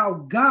of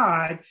how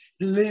God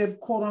lived,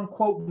 quote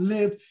unquote,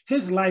 lived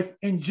his life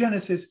in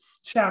Genesis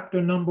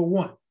chapter number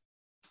 1.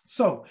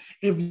 So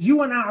if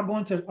you and I are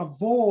going to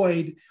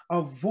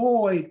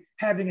avoid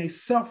having a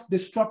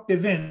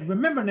self-destructive end,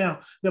 remember now,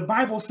 the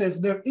Bible says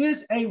there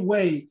is a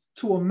way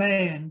to a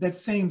man that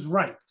seems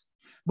right,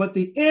 but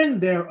the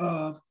end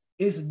thereof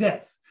is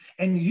death.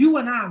 And you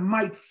and I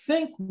might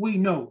think we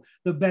know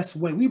the best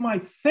way. We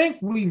might think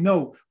we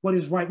know what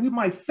is right. We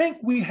might think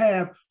we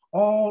have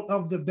all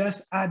of the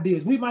best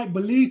ideas. We might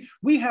believe,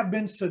 we have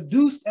been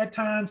seduced at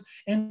times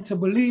into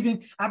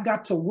believing I've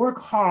got to work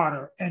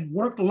harder and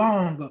work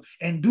longer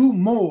and do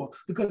more,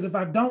 because if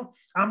I don't,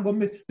 I'm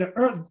going to miss that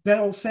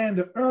old saying,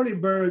 the early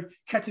bird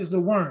catches the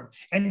worm.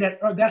 And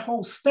that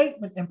whole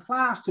statement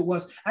implies to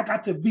us, I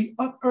got to be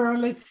up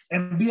early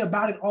and be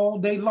about it all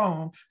day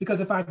long,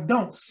 because if I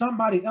don't,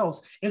 somebody else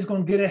is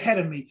going to get ahead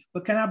of me.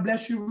 But can I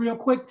bless you real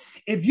quick?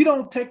 If you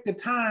don't take the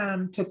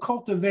time to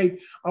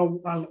cultivate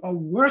a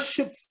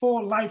worshipful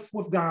life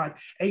with God,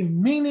 a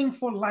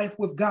meaningful life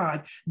with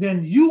God,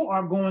 then you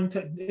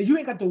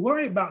ain't got to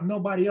worry about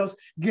nobody else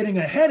getting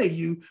ahead of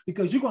you,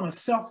 because you're going to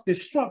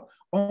self-destruct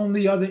on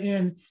the other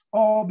end,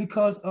 all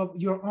because of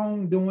your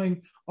own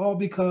doing, all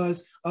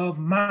because of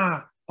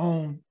my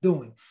own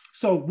doing.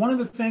 So one of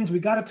the things we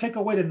got to take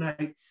away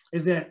tonight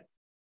is that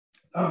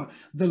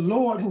the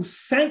Lord who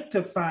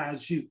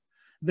sanctifies you,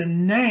 the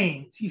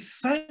name, he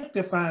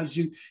sanctifies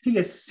you. He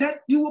has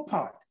set you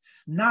apart,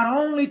 not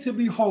only to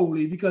be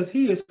holy because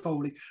he is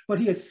holy, but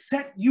he has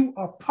set you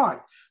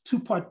apart to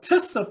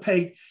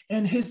participate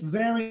in his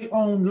very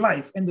own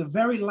life, in the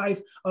very life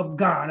of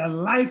God, a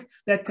life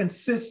that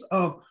consists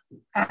of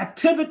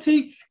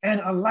activity and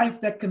a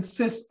life that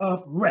consists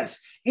of rest.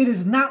 It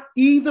is not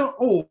either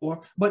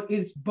or, but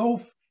it's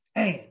both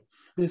and.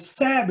 The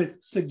Sabbath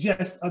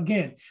suggests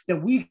again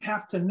that we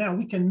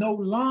can no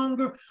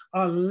longer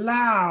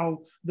allow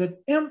the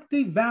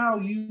empty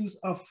values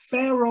of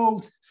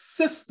Pharaoh's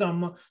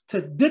system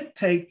to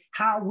dictate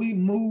how we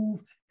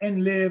move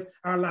and live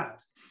our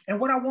lives. And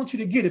what I want you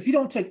to get, if you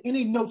don't take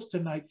any notes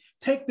tonight,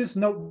 take this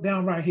note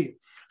down right here,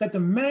 that the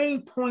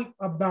main point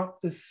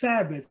about the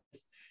Sabbath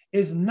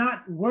is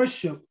not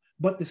worship,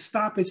 but the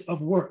stoppage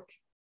of work.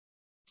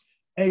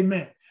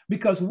 Amen.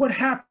 Because what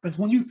happens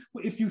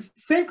if you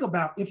think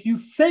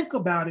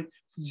about it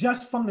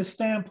just from the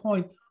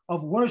standpoint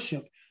of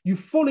worship, you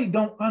fully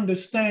don't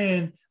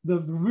understand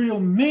the real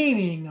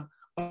meaning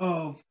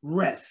of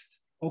rest.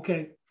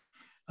 Okay.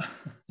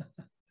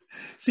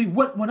 See,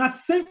 when I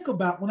think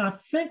about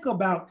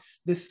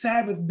the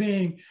Sabbath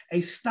being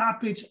a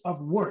stoppage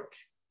of work,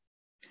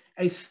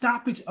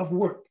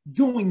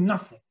 doing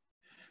nothing,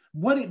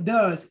 what it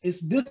does is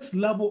this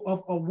level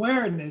of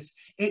awareness,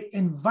 it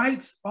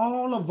invites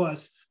all of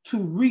us to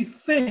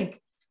rethink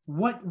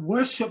what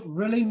worship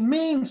really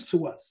means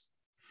to us.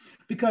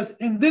 Because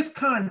in this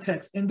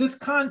context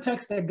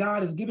that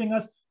God is giving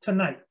us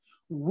tonight,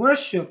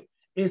 worship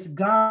is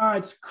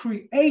God's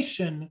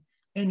creation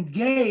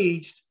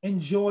engaged in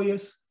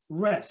joyous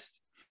rest.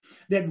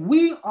 That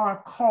we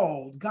are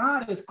called,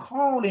 God is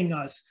calling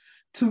us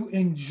to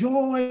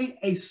enjoy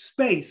a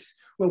space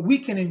where we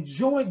can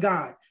enjoy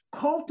God,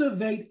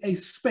 cultivate a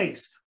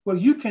space where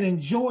you can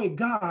enjoy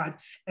God,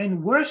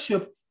 and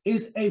worship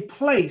is a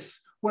place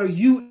where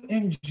you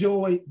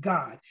enjoy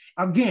God.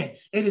 Again,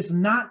 it is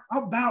not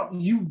about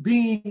you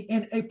being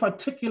in a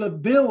particular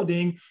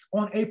building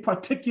on a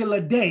particular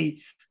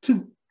day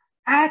to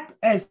Act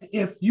as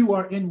if you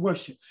are in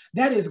worship.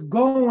 That is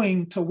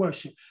going to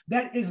worship.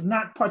 That is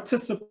not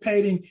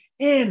participating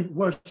in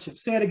worship.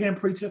 Say it again,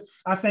 preacher.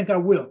 I think I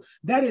will.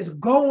 That is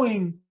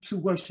going to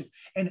worship.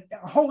 And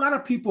a whole lot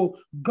of people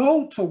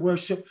go to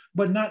worship,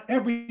 but not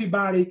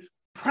everybody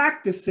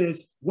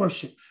practices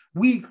worship.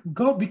 We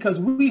go because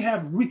we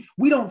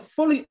don't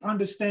fully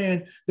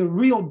understand the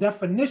real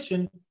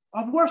definition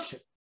of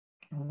worship.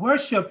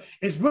 Worship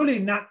is really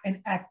not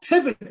an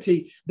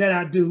activity that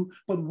I do,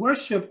 but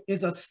worship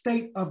is a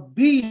state of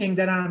being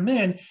that I'm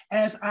in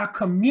as I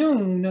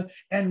commune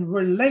and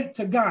relate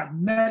to God.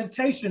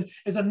 Meditation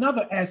is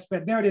another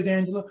aspect, there it is,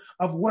 Angela,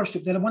 of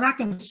worship. That when I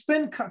can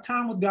spend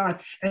time with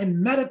God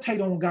and meditate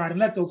on God and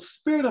let the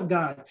Spirit of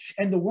God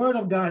and the Word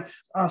of God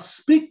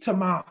speak to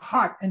my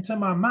heart and to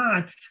my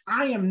mind,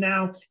 I am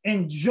now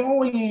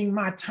enjoying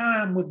my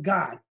time with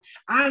God.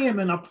 I am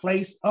in a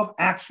place of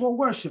actual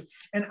worship.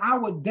 And I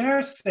would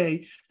dare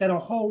say that a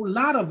whole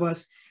lot of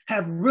us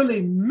have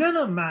really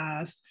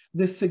minimized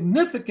the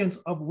significance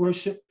of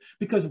worship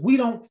because we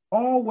don't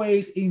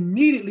always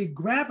immediately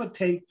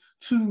gravitate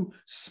to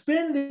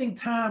spending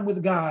time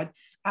with God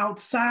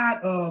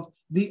outside of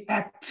the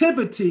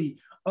activity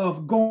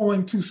of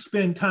going to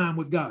spend time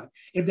with God,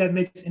 if that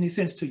makes any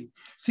sense to you.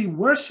 See,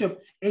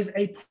 worship is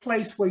a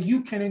place where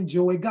you can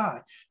enjoy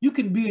God. You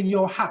can be in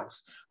your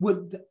house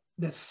with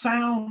the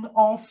sound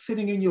off,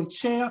 sitting in your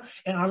chair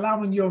and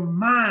allowing your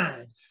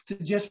mind to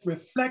just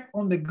reflect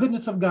on the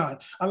goodness of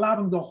God,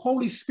 allowing the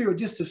Holy Spirit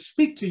just to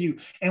speak to you.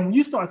 And when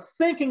you start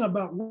thinking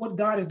about what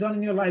God has done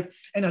in your life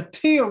and a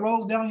tear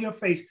rolls down your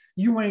face,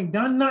 you ain't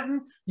done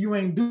nothing, you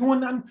ain't doing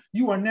nothing,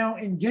 you are now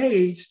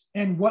engaged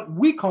in what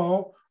we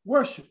call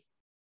worship.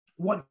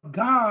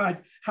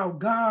 How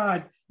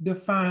God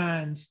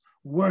defines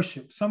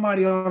worship.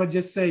 Somebody ought to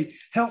just say,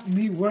 help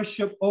me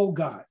worship, oh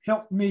God.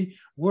 Help me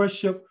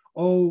worship,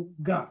 oh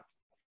God.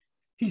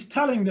 He's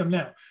telling them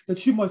now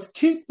that you must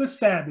keep the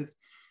Sabbath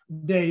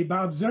day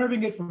by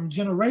observing it from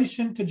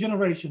generation to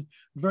generation.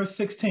 Verse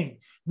 16.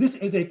 This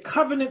is a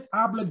covenant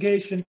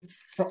obligation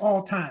for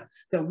all time.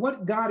 That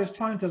what God is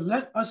trying to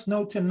let us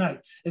know tonight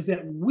is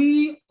that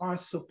we are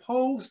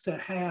supposed to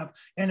have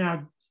in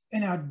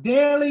our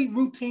daily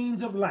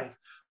routines of life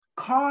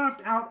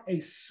carved out a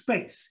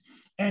space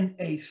and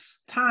a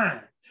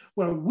time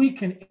where we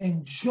can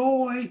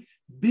enjoy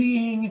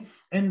being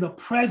in the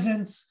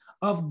presence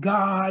of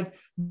God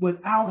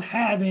without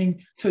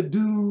having to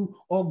do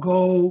or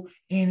go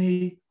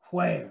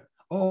anywhere.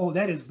 Oh,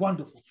 that is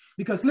wonderful.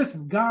 Because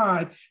listen,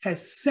 God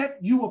has set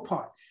you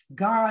apart.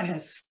 God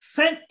has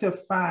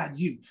sanctified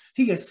you.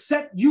 He has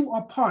set you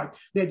apart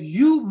that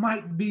you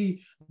might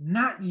be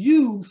not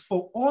used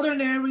for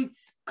ordinary,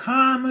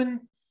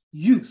 common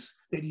use,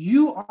 that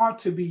you are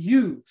to be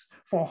used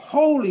for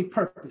holy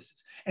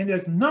purposes. And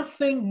there's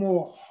nothing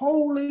more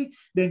holy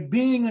than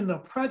being in the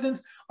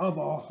presence of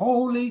a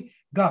holy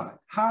God.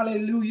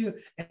 Hallelujah,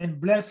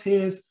 and bless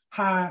his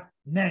high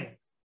name.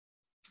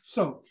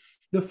 So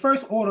the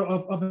first order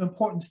of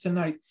importance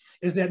tonight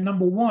is that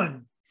number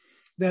one,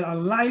 that a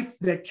life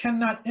that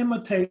cannot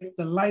imitate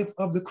the life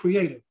of the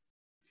Creator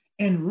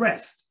in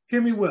rest,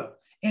 hear me well,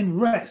 in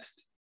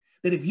rest,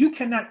 that if you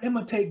cannot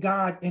imitate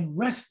God in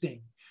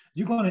resting,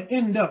 you're going to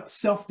end up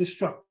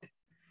self-destructing.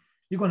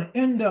 You're going to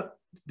end up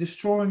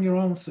destroying your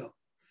own self.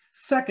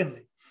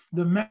 Secondly,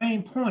 the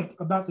main point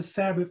about the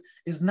Sabbath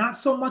is not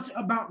so much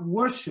about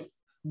worship,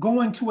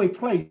 going to a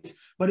place,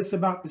 but it's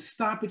about the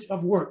stoppage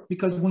of work.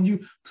 Because when you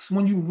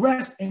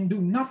rest and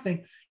do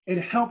nothing, it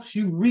helps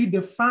you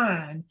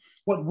redefine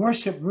what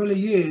worship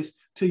really is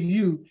to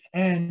you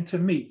and to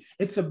me.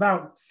 It's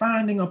about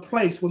finding a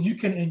place where you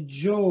can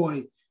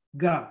enjoy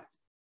God.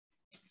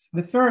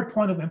 The third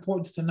point of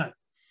importance tonight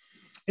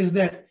is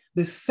that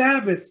the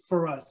Sabbath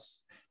for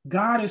us,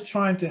 God is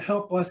trying to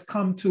help us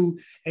come to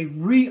a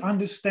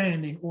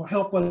re-understanding or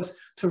help us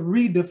to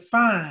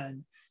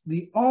redefine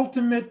the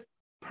ultimate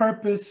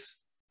purpose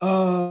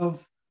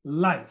of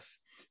life.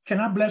 Can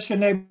I bless your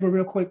neighbor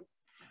real quick?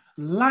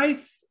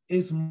 Life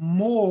is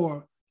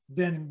more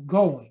than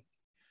going.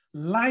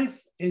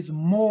 Life is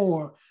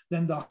more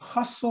than the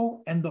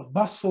hustle and the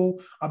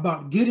bustle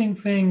about getting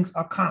things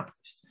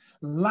accomplished.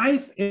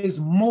 Life is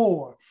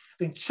more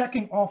than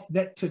checking off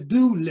that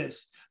to-do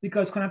list.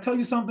 Because can I tell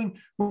you something?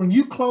 When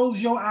you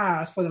close your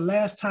eyes for the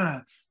last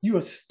time, you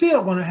are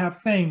still going to have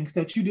things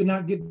that you did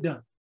not get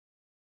done.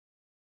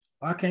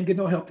 I can't get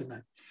no help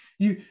tonight.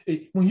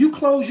 When you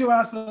close your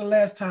eyes for the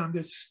last time,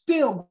 there's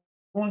still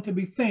going to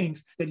be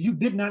things that you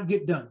did not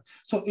get done.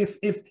 So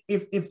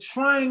if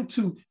trying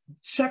to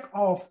check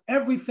off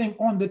everything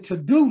on the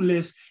to-do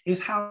list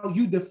is how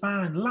you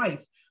define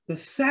life, the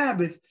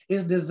Sabbath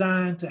is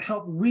designed to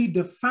help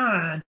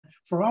redefine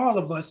for all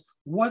of us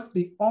what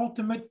the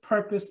ultimate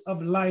purpose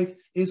of life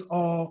is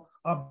all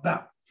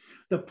about.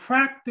 The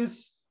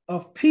practice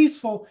of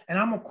peaceful, and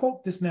I'm going to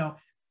quote this now,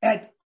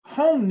 at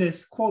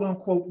homeness, quote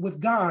unquote, with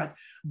God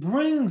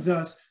brings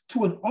us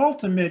to an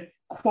ultimate,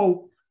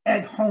 quote,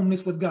 at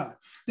homeness with God.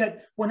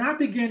 That when I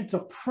begin to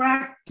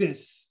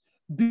practice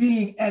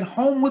being at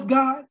home with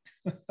God,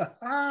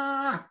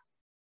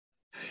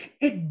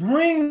 It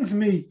brings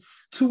me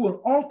to an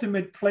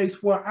ultimate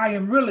place where I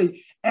am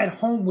really at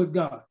home with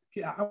God.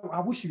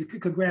 I wish you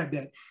could grab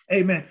that.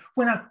 Amen.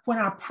 When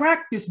I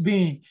practice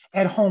being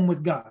at home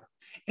with God,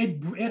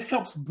 it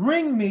helps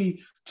bring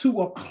me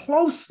to a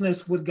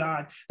closeness with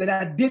God that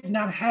I did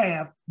not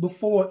have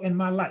before in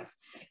my life.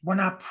 When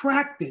I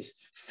practice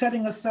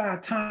setting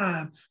aside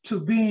time to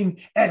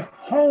being at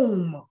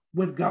home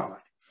with God,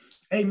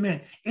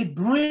 amen, it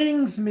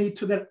brings me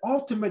to that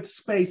ultimate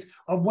space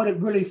of what it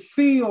really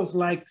feels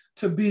like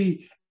to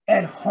be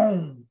at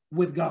home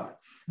with God.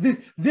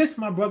 This,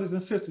 my brothers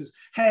and sisters,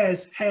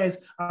 has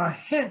a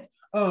hint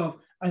of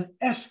an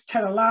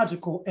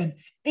eschatological and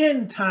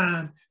end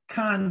time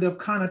kind of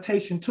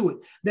connotation to it.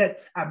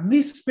 That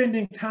me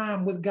spending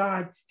time with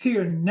God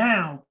here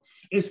now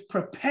is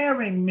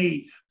preparing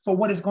me for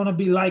what it's going to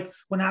be like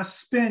when I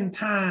spend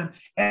time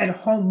at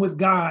home with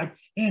God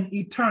in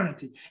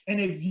eternity.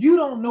 And if you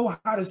don't know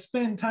how to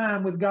spend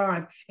time with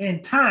God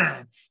in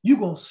time, you're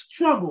going to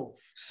struggle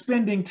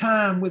spending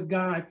time with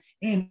God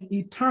in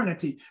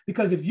eternity.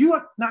 Because if you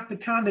are not the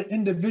kind of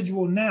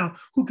individual now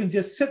who can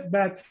just sit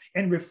back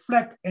and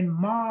reflect and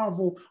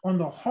marvel on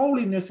the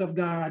holiness of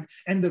God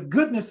and the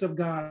goodness of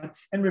God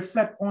and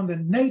reflect on the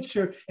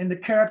nature and the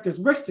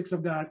characteristics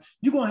of God,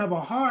 you're going to have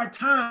a hard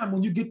time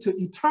when you get to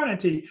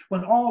eternity,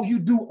 when all you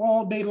do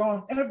all day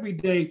long, every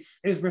day,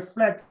 is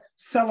reflect,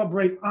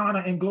 celebrate,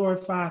 honor, and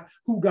glorify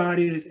who God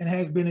is and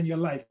has been in your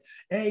life.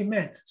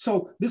 Amen.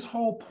 So this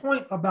whole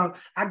point about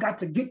I got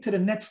to get to the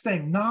next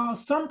thing. No,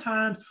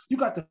 sometimes you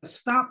got to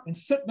stop and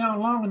sit down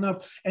long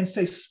enough and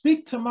say,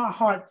 speak to my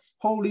heart,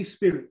 Holy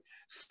Spirit.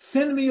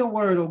 Send me a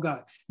word, oh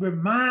God.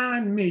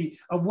 Remind me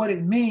of what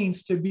it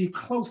means to be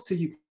close to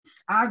you.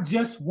 I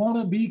just want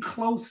to be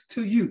close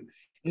to you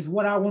is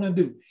what I want to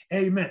do.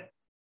 Amen.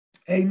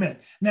 Amen.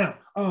 Now,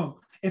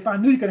 if I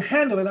knew you could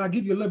handle it, I'll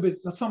give you a little bit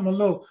of something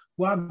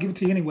I'll give it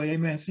to you anyway,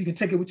 amen. So you can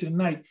take it with you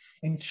tonight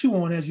and chew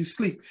on as you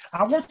sleep.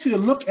 I want you to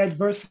look at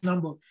verse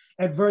number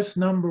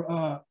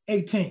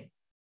 18,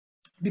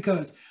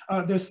 because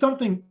there's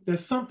something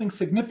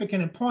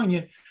significant and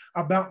poignant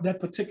about that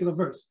particular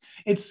verse.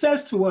 It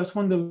says to us,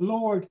 when the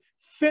Lord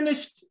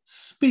finished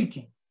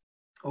speaking,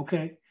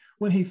 okay,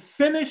 when he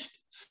finished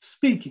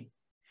speaking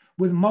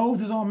with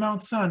Moses on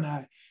Mount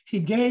Sinai, he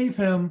gave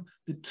him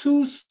the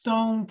 2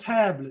 stone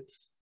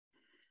tablets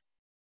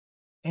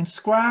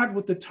inscribed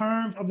with the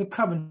terms of the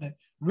covenant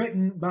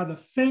written by the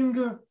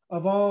finger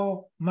of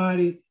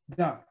Almighty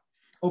God.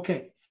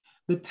 Okay,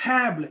 the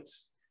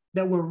tablets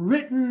that were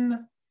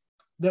written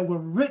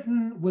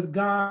with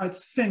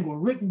God's finger,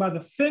 written by the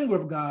finger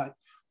of God,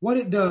 what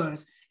it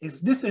does is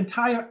this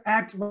entire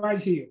act right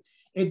here,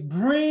 it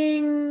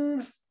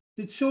brings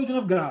the children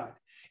of God,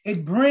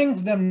 it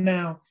brings them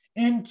now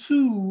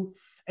into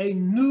a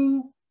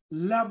new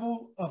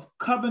level of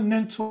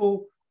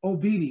covenantal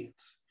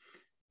obedience.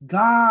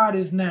 God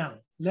is now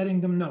letting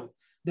them know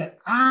that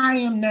I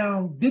am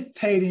now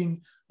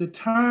dictating the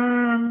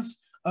terms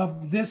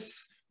of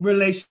this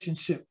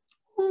relationship.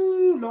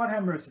 Ooh, Lord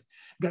have mercy.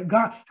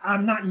 God,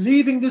 I'm not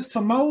leaving this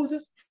to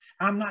Moses.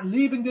 I'm not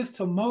leaving this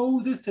to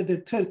Moses to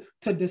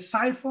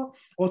decipher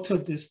or to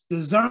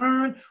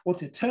discern or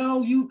to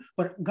tell you,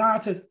 but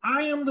God says,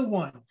 I am the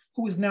one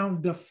who is now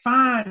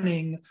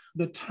defining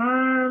the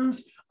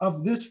terms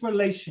of this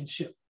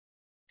relationship.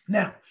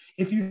 Now,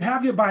 if you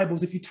have your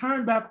Bibles, if you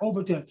turn back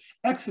over to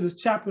Exodus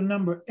chapter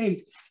number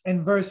 8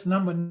 and verse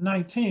number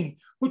 19,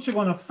 what you're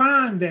going to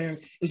find there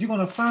is you're going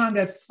to find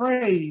that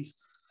phrase,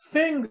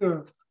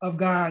 finger of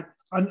God,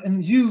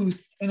 and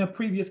used in a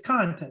previous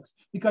context.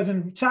 Because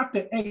in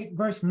chapter 8,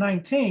 verse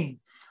 19,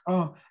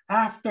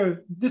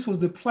 after this was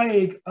the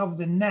plague of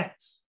the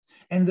gnats,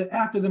 and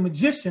after the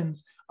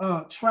magicians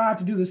tried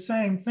to do the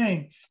same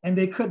thing, and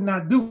they could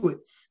not do it.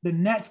 The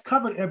gnats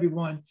covered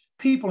everyone,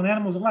 people and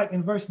animals alike.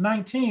 In verse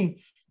 19,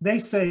 they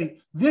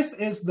say, this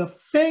is the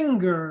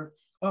finger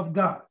of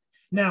God.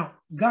 Now,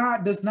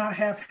 God does not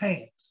have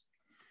hands.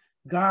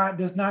 God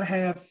does not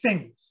have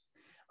fingers.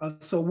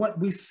 So what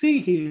we see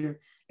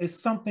here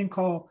is something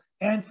called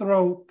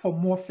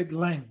anthropomorphic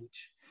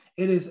language.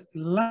 It is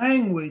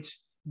language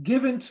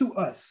given to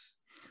us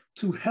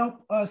to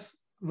help us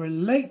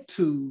relate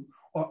to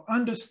or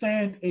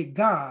understand a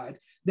God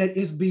that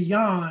is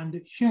beyond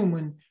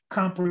human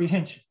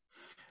comprehension.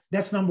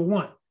 That's number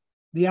one.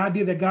 The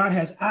idea that God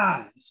has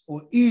eyes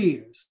or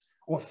ears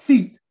or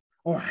feet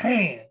or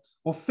hands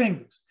or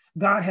fingers.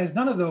 God has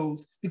none of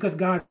those because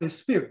God is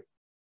spirit.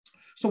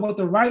 So what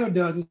the writer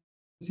does is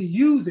he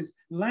uses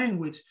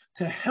language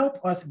to help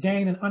us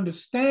gain an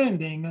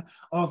understanding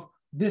of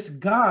this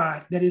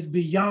God that is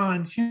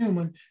beyond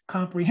human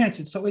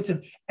comprehension. So it's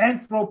an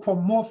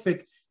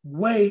anthropomorphic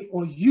way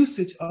or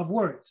usage of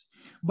words.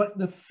 But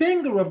the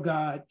finger of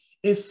God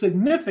is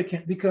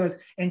significant because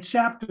in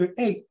chapter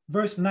 8,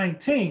 verse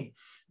 19,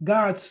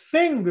 God's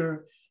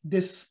finger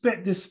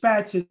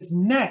dispatches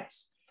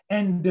gnats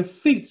and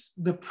defeats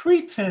the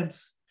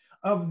pretense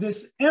of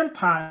this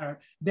empire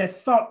that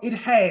thought it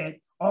had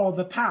all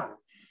the power.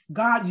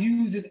 God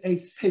uses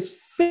his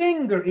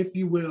finger, if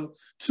you will,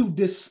 to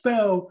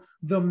dispel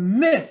the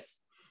myth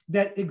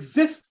that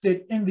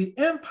existed in the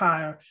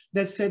empire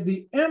that said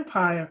the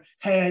empire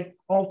had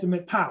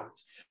ultimate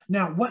powers.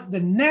 Now, what the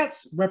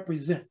gnats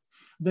represent,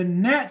 the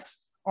gnats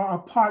are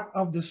a part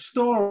of the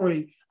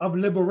story of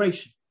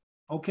liberation.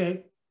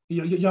 Okay,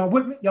 y'all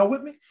with me? Y'all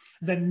with me?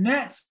 The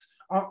gnats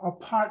are a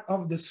part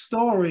of the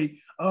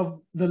story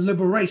of the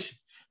liberation.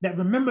 That,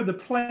 remember the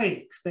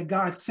plagues that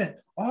God sent.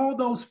 All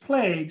those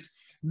plagues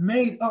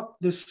made up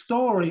the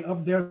story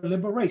of their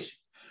liberation.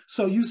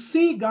 So you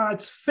see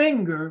God's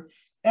finger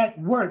at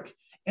work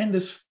in the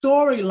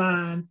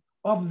storyline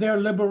of their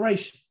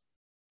liberation.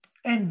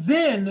 And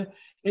then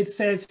it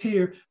says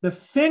here, the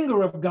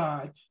finger of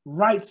God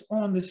writes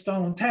on the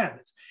stone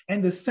tablets.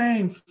 And the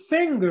same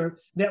finger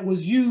that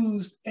was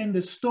used in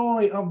the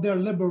story of their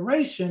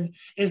liberation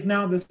is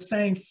now the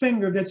same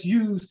finger that's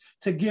used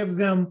to give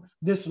them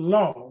this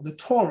law, the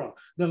Torah,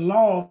 the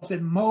laws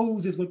that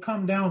Moses would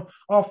come down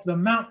off the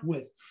mount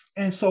with.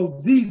 And so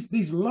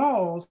these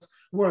laws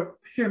were,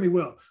 hear me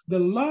well, the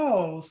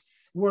laws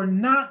were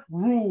not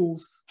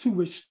rules to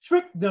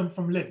restrict them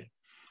from living.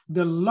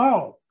 The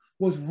law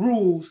was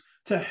rules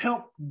to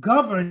help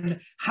govern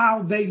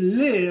how they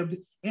lived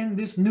in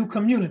this new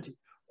community.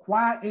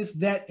 Why is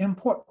that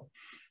important?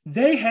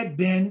 They had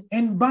been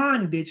in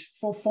bondage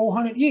for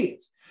 400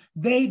 years.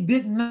 They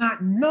did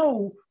not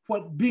know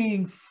what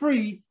being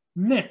free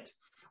meant.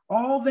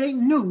 All they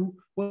knew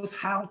was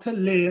how to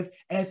live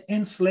as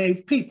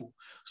enslaved people.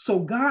 So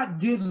God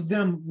gives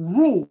them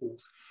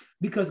rules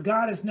because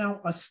God has now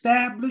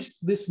established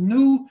this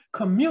new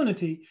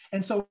community.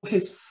 And so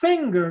his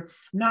finger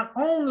not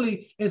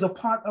only is a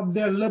part of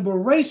their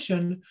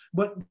liberation,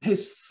 but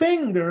his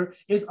finger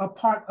is a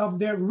part of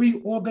their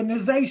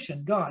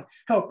reorganization. God,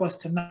 help us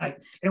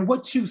tonight. And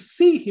what you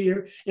see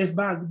here is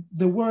by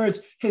the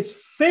words, his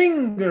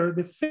finger,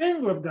 the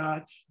finger of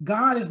God,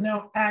 God is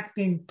now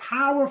acting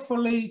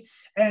powerfully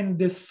and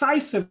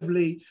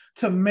decisively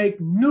to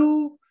make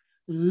new,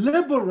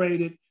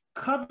 liberated,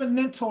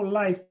 covenantal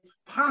life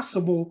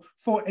possible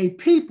for a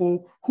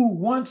people who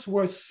once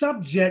were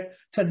subject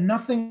to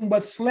nothing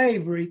but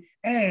slavery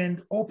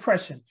and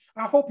oppression.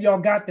 I hope y'all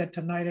got that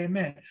tonight,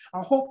 amen.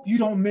 I hope you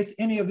don't miss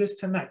any of this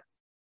tonight,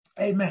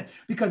 amen,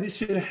 because it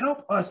should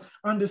help us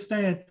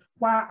understand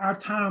why our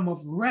time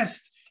of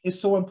rest is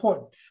so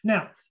important.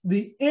 Now,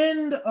 the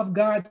end of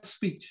God's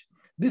speech.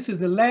 This is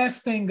the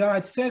last thing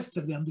God says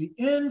to them, the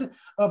end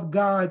of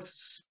God's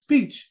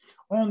speech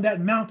on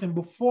that mountain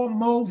before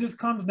Moses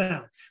comes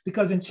down.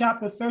 Because in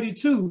chapter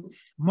 32,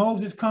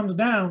 Moses comes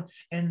down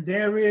and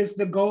there is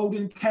the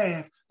golden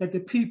calf that the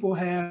people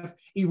have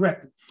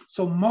erected.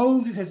 So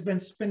Moses has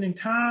been spending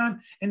time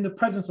in the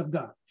presence of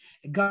God.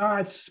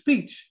 God's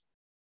speech,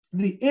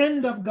 the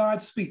end of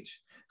God's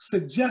speech,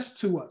 suggests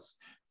to us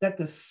that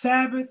the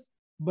Sabbath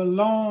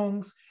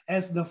belongs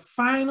as the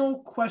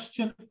final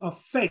question of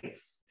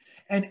faith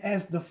and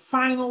as the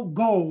final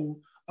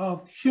goal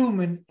of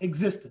human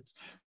existence.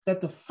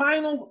 That the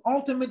final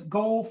ultimate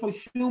goal for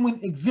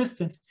human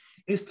existence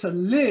is to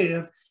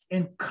live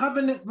in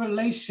covenant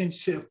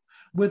relationship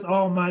with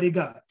Almighty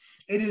God.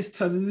 It is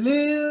to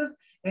live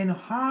in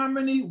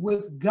harmony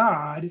with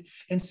God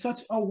in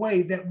such a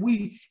way that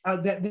we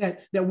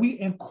that we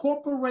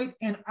incorporate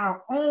in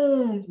our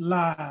own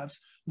lives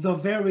the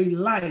very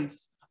life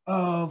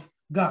of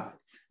God.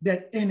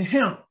 That in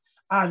him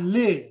I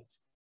live,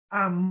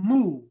 I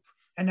move,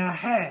 and I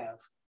have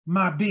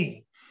my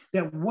being.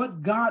 That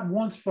what God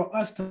wants for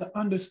us to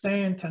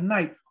understand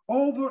tonight,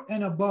 over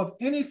and above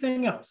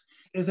anything else,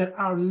 is that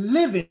our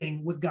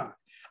living with God,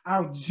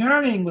 our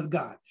journeying with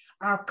God,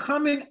 our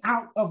coming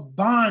out of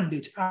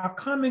bondage, our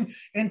coming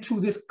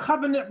into this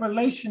covenant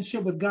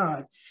relationship with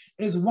God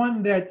is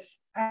one that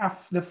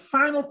the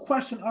final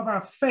question of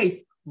our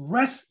faith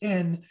rests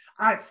in.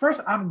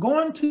 First, I'm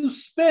going to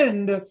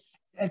spend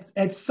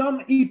at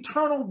some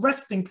eternal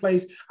resting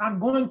place, I'm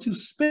going to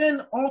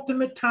spend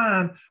ultimate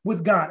time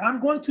with God.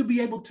 I'm going to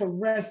be able to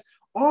rest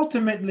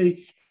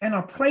ultimately in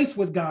a place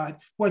with God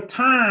where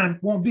time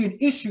won't be an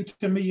issue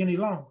to me any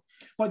longer.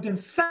 But then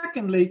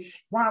secondly,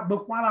 while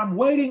I'm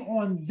waiting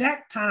on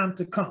that time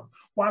to come,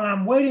 while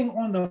I'm waiting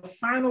on the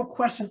final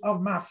question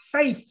of my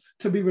faith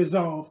to be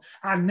resolved,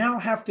 I now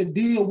have to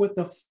deal with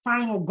the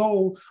final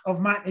goal of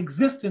my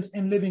existence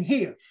in living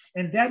here.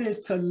 And that is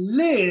to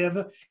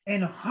live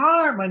in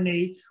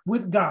harmony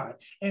with God,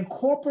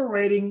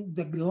 incorporating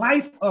the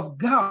life of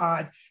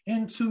God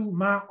into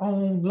my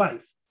own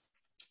life.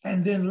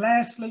 And then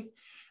lastly,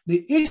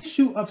 the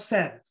issue of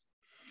Sabbath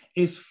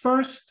is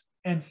first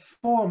and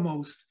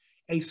foremost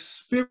a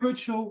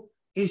spiritual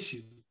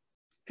issue.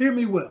 Hear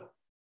me well.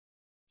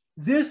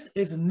 This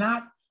is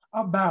not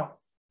about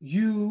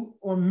you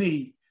or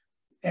me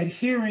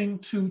adhering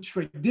to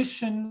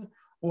tradition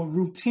or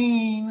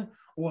routine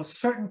or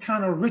certain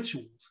kind of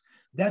rituals.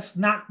 That's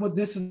not what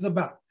this is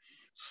about.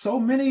 So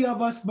many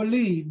of us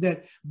believe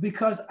that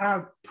because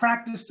I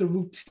practiced the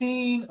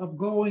routine of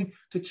going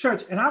to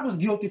church, and I was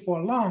guilty for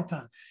a long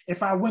time.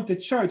 If I went to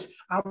church,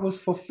 I was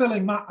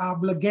fulfilling my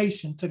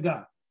obligation to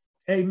God.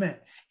 Amen.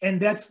 And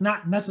that's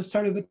not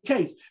necessarily the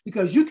case,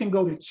 because you can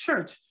go to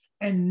church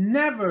and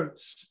never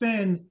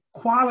spend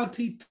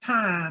quality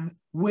time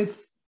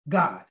with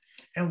God.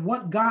 And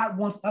what God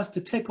wants us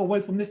to take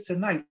away from this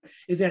tonight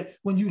is that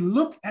when you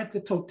look at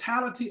the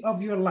totality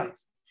of your life,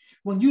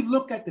 when you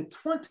look at the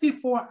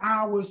 24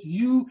 hours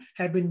you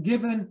have been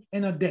given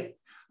in a day,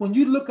 when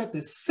you look at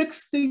the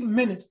 60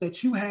 minutes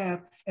that you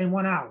have in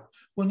 1 hour,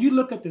 when you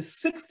look at the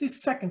 60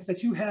 seconds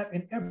that you have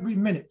in every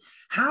minute,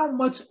 how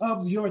much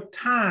of your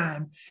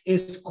time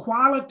is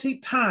quality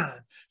time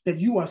that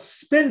you are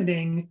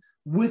spending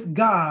with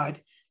God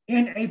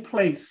in a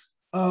place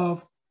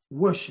of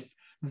worship?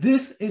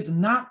 This is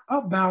not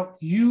about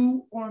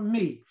you or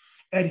me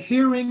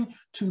adhering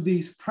to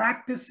these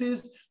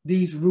practices,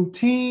 these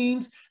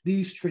routines,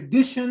 these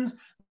traditions,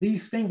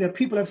 these things that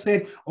people have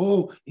said,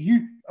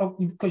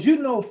 because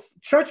you know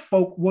church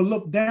folk will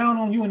look down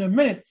on you in a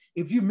minute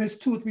if you miss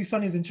 2 or 3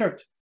 Sundays in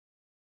church.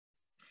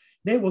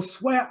 They will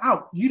swear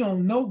out, you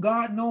don't know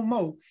God no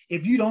more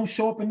if you don't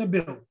show up in the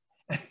building.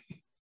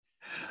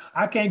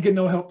 I can't get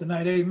no help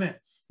tonight, amen.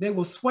 They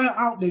will swear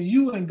out that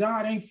you and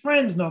God ain't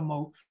friends no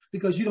more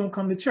because you don't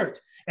come to church.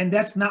 And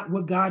that's not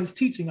what God is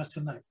teaching us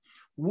tonight.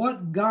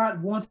 What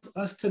God wants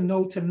us to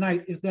know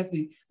tonight is that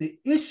the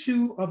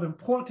issue of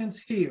importance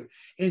here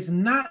is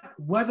not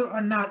whether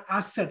or not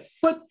I set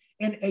foot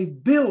in a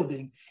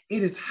building.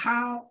 It is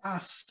how I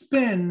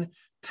spend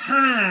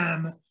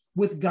time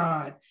with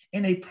God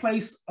in a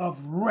place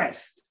of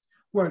rest,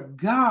 where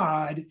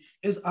God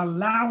is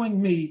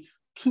allowing me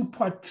to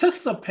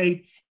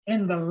participate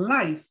in the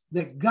life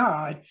that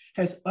God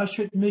has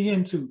ushered me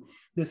into.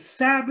 The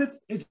Sabbath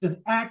is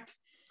an act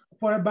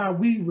whereby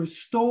we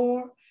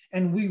restore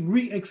and we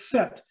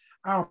re-accept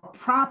our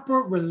proper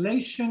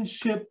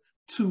relationship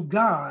to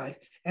God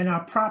and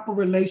our proper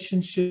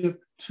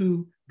relationship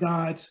to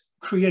God's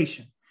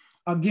creation.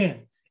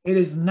 Again, it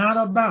is not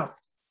about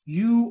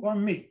you or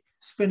me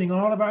spending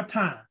all of our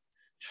time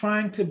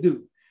trying to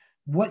do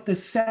what the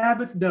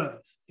Sabbath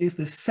does. Is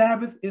the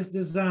Sabbath is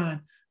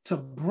designed to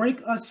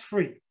break us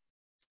free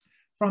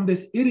from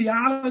this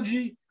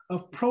ideology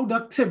of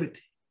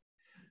productivity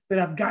that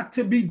I've got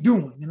to be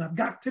doing and I've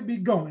got to be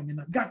going and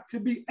I've got to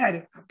be at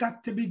it. I've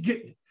got to be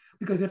getting it.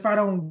 Because if I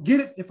don't get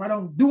it, if I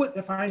don't do it,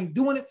 if I ain't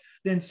doing it,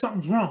 then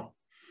something's wrong.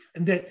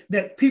 And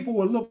that people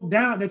will look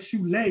down that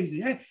you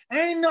lazy. Hey,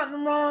 ain't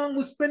nothing wrong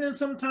with spending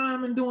some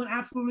time and doing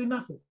absolutely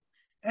nothing.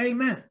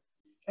 Amen.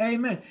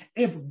 Amen.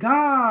 If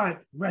God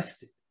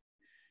rested,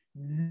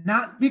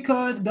 not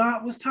because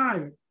God was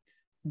tired,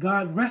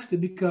 God rested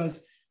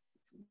because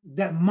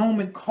that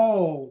moment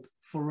called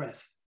for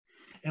rest.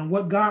 And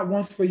what God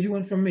wants for you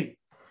and for me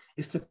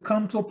is to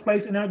come to a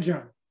place in our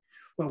journey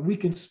where we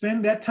can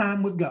spend that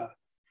time with God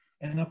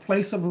in a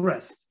place of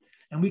rest.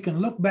 And we can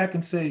look back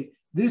and say,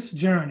 this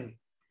journey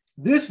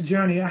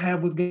I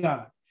have with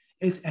God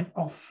is an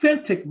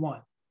authentic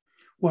one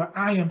where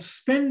I am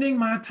spending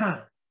my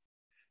time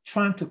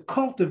trying to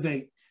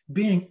cultivate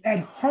being at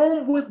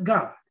home with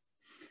God,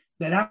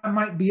 that I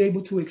might be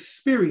able to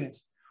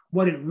experience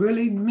what it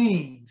really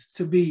means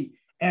to be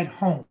at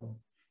home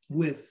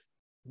with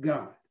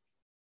God.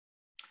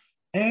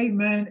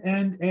 Amen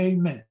and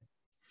amen.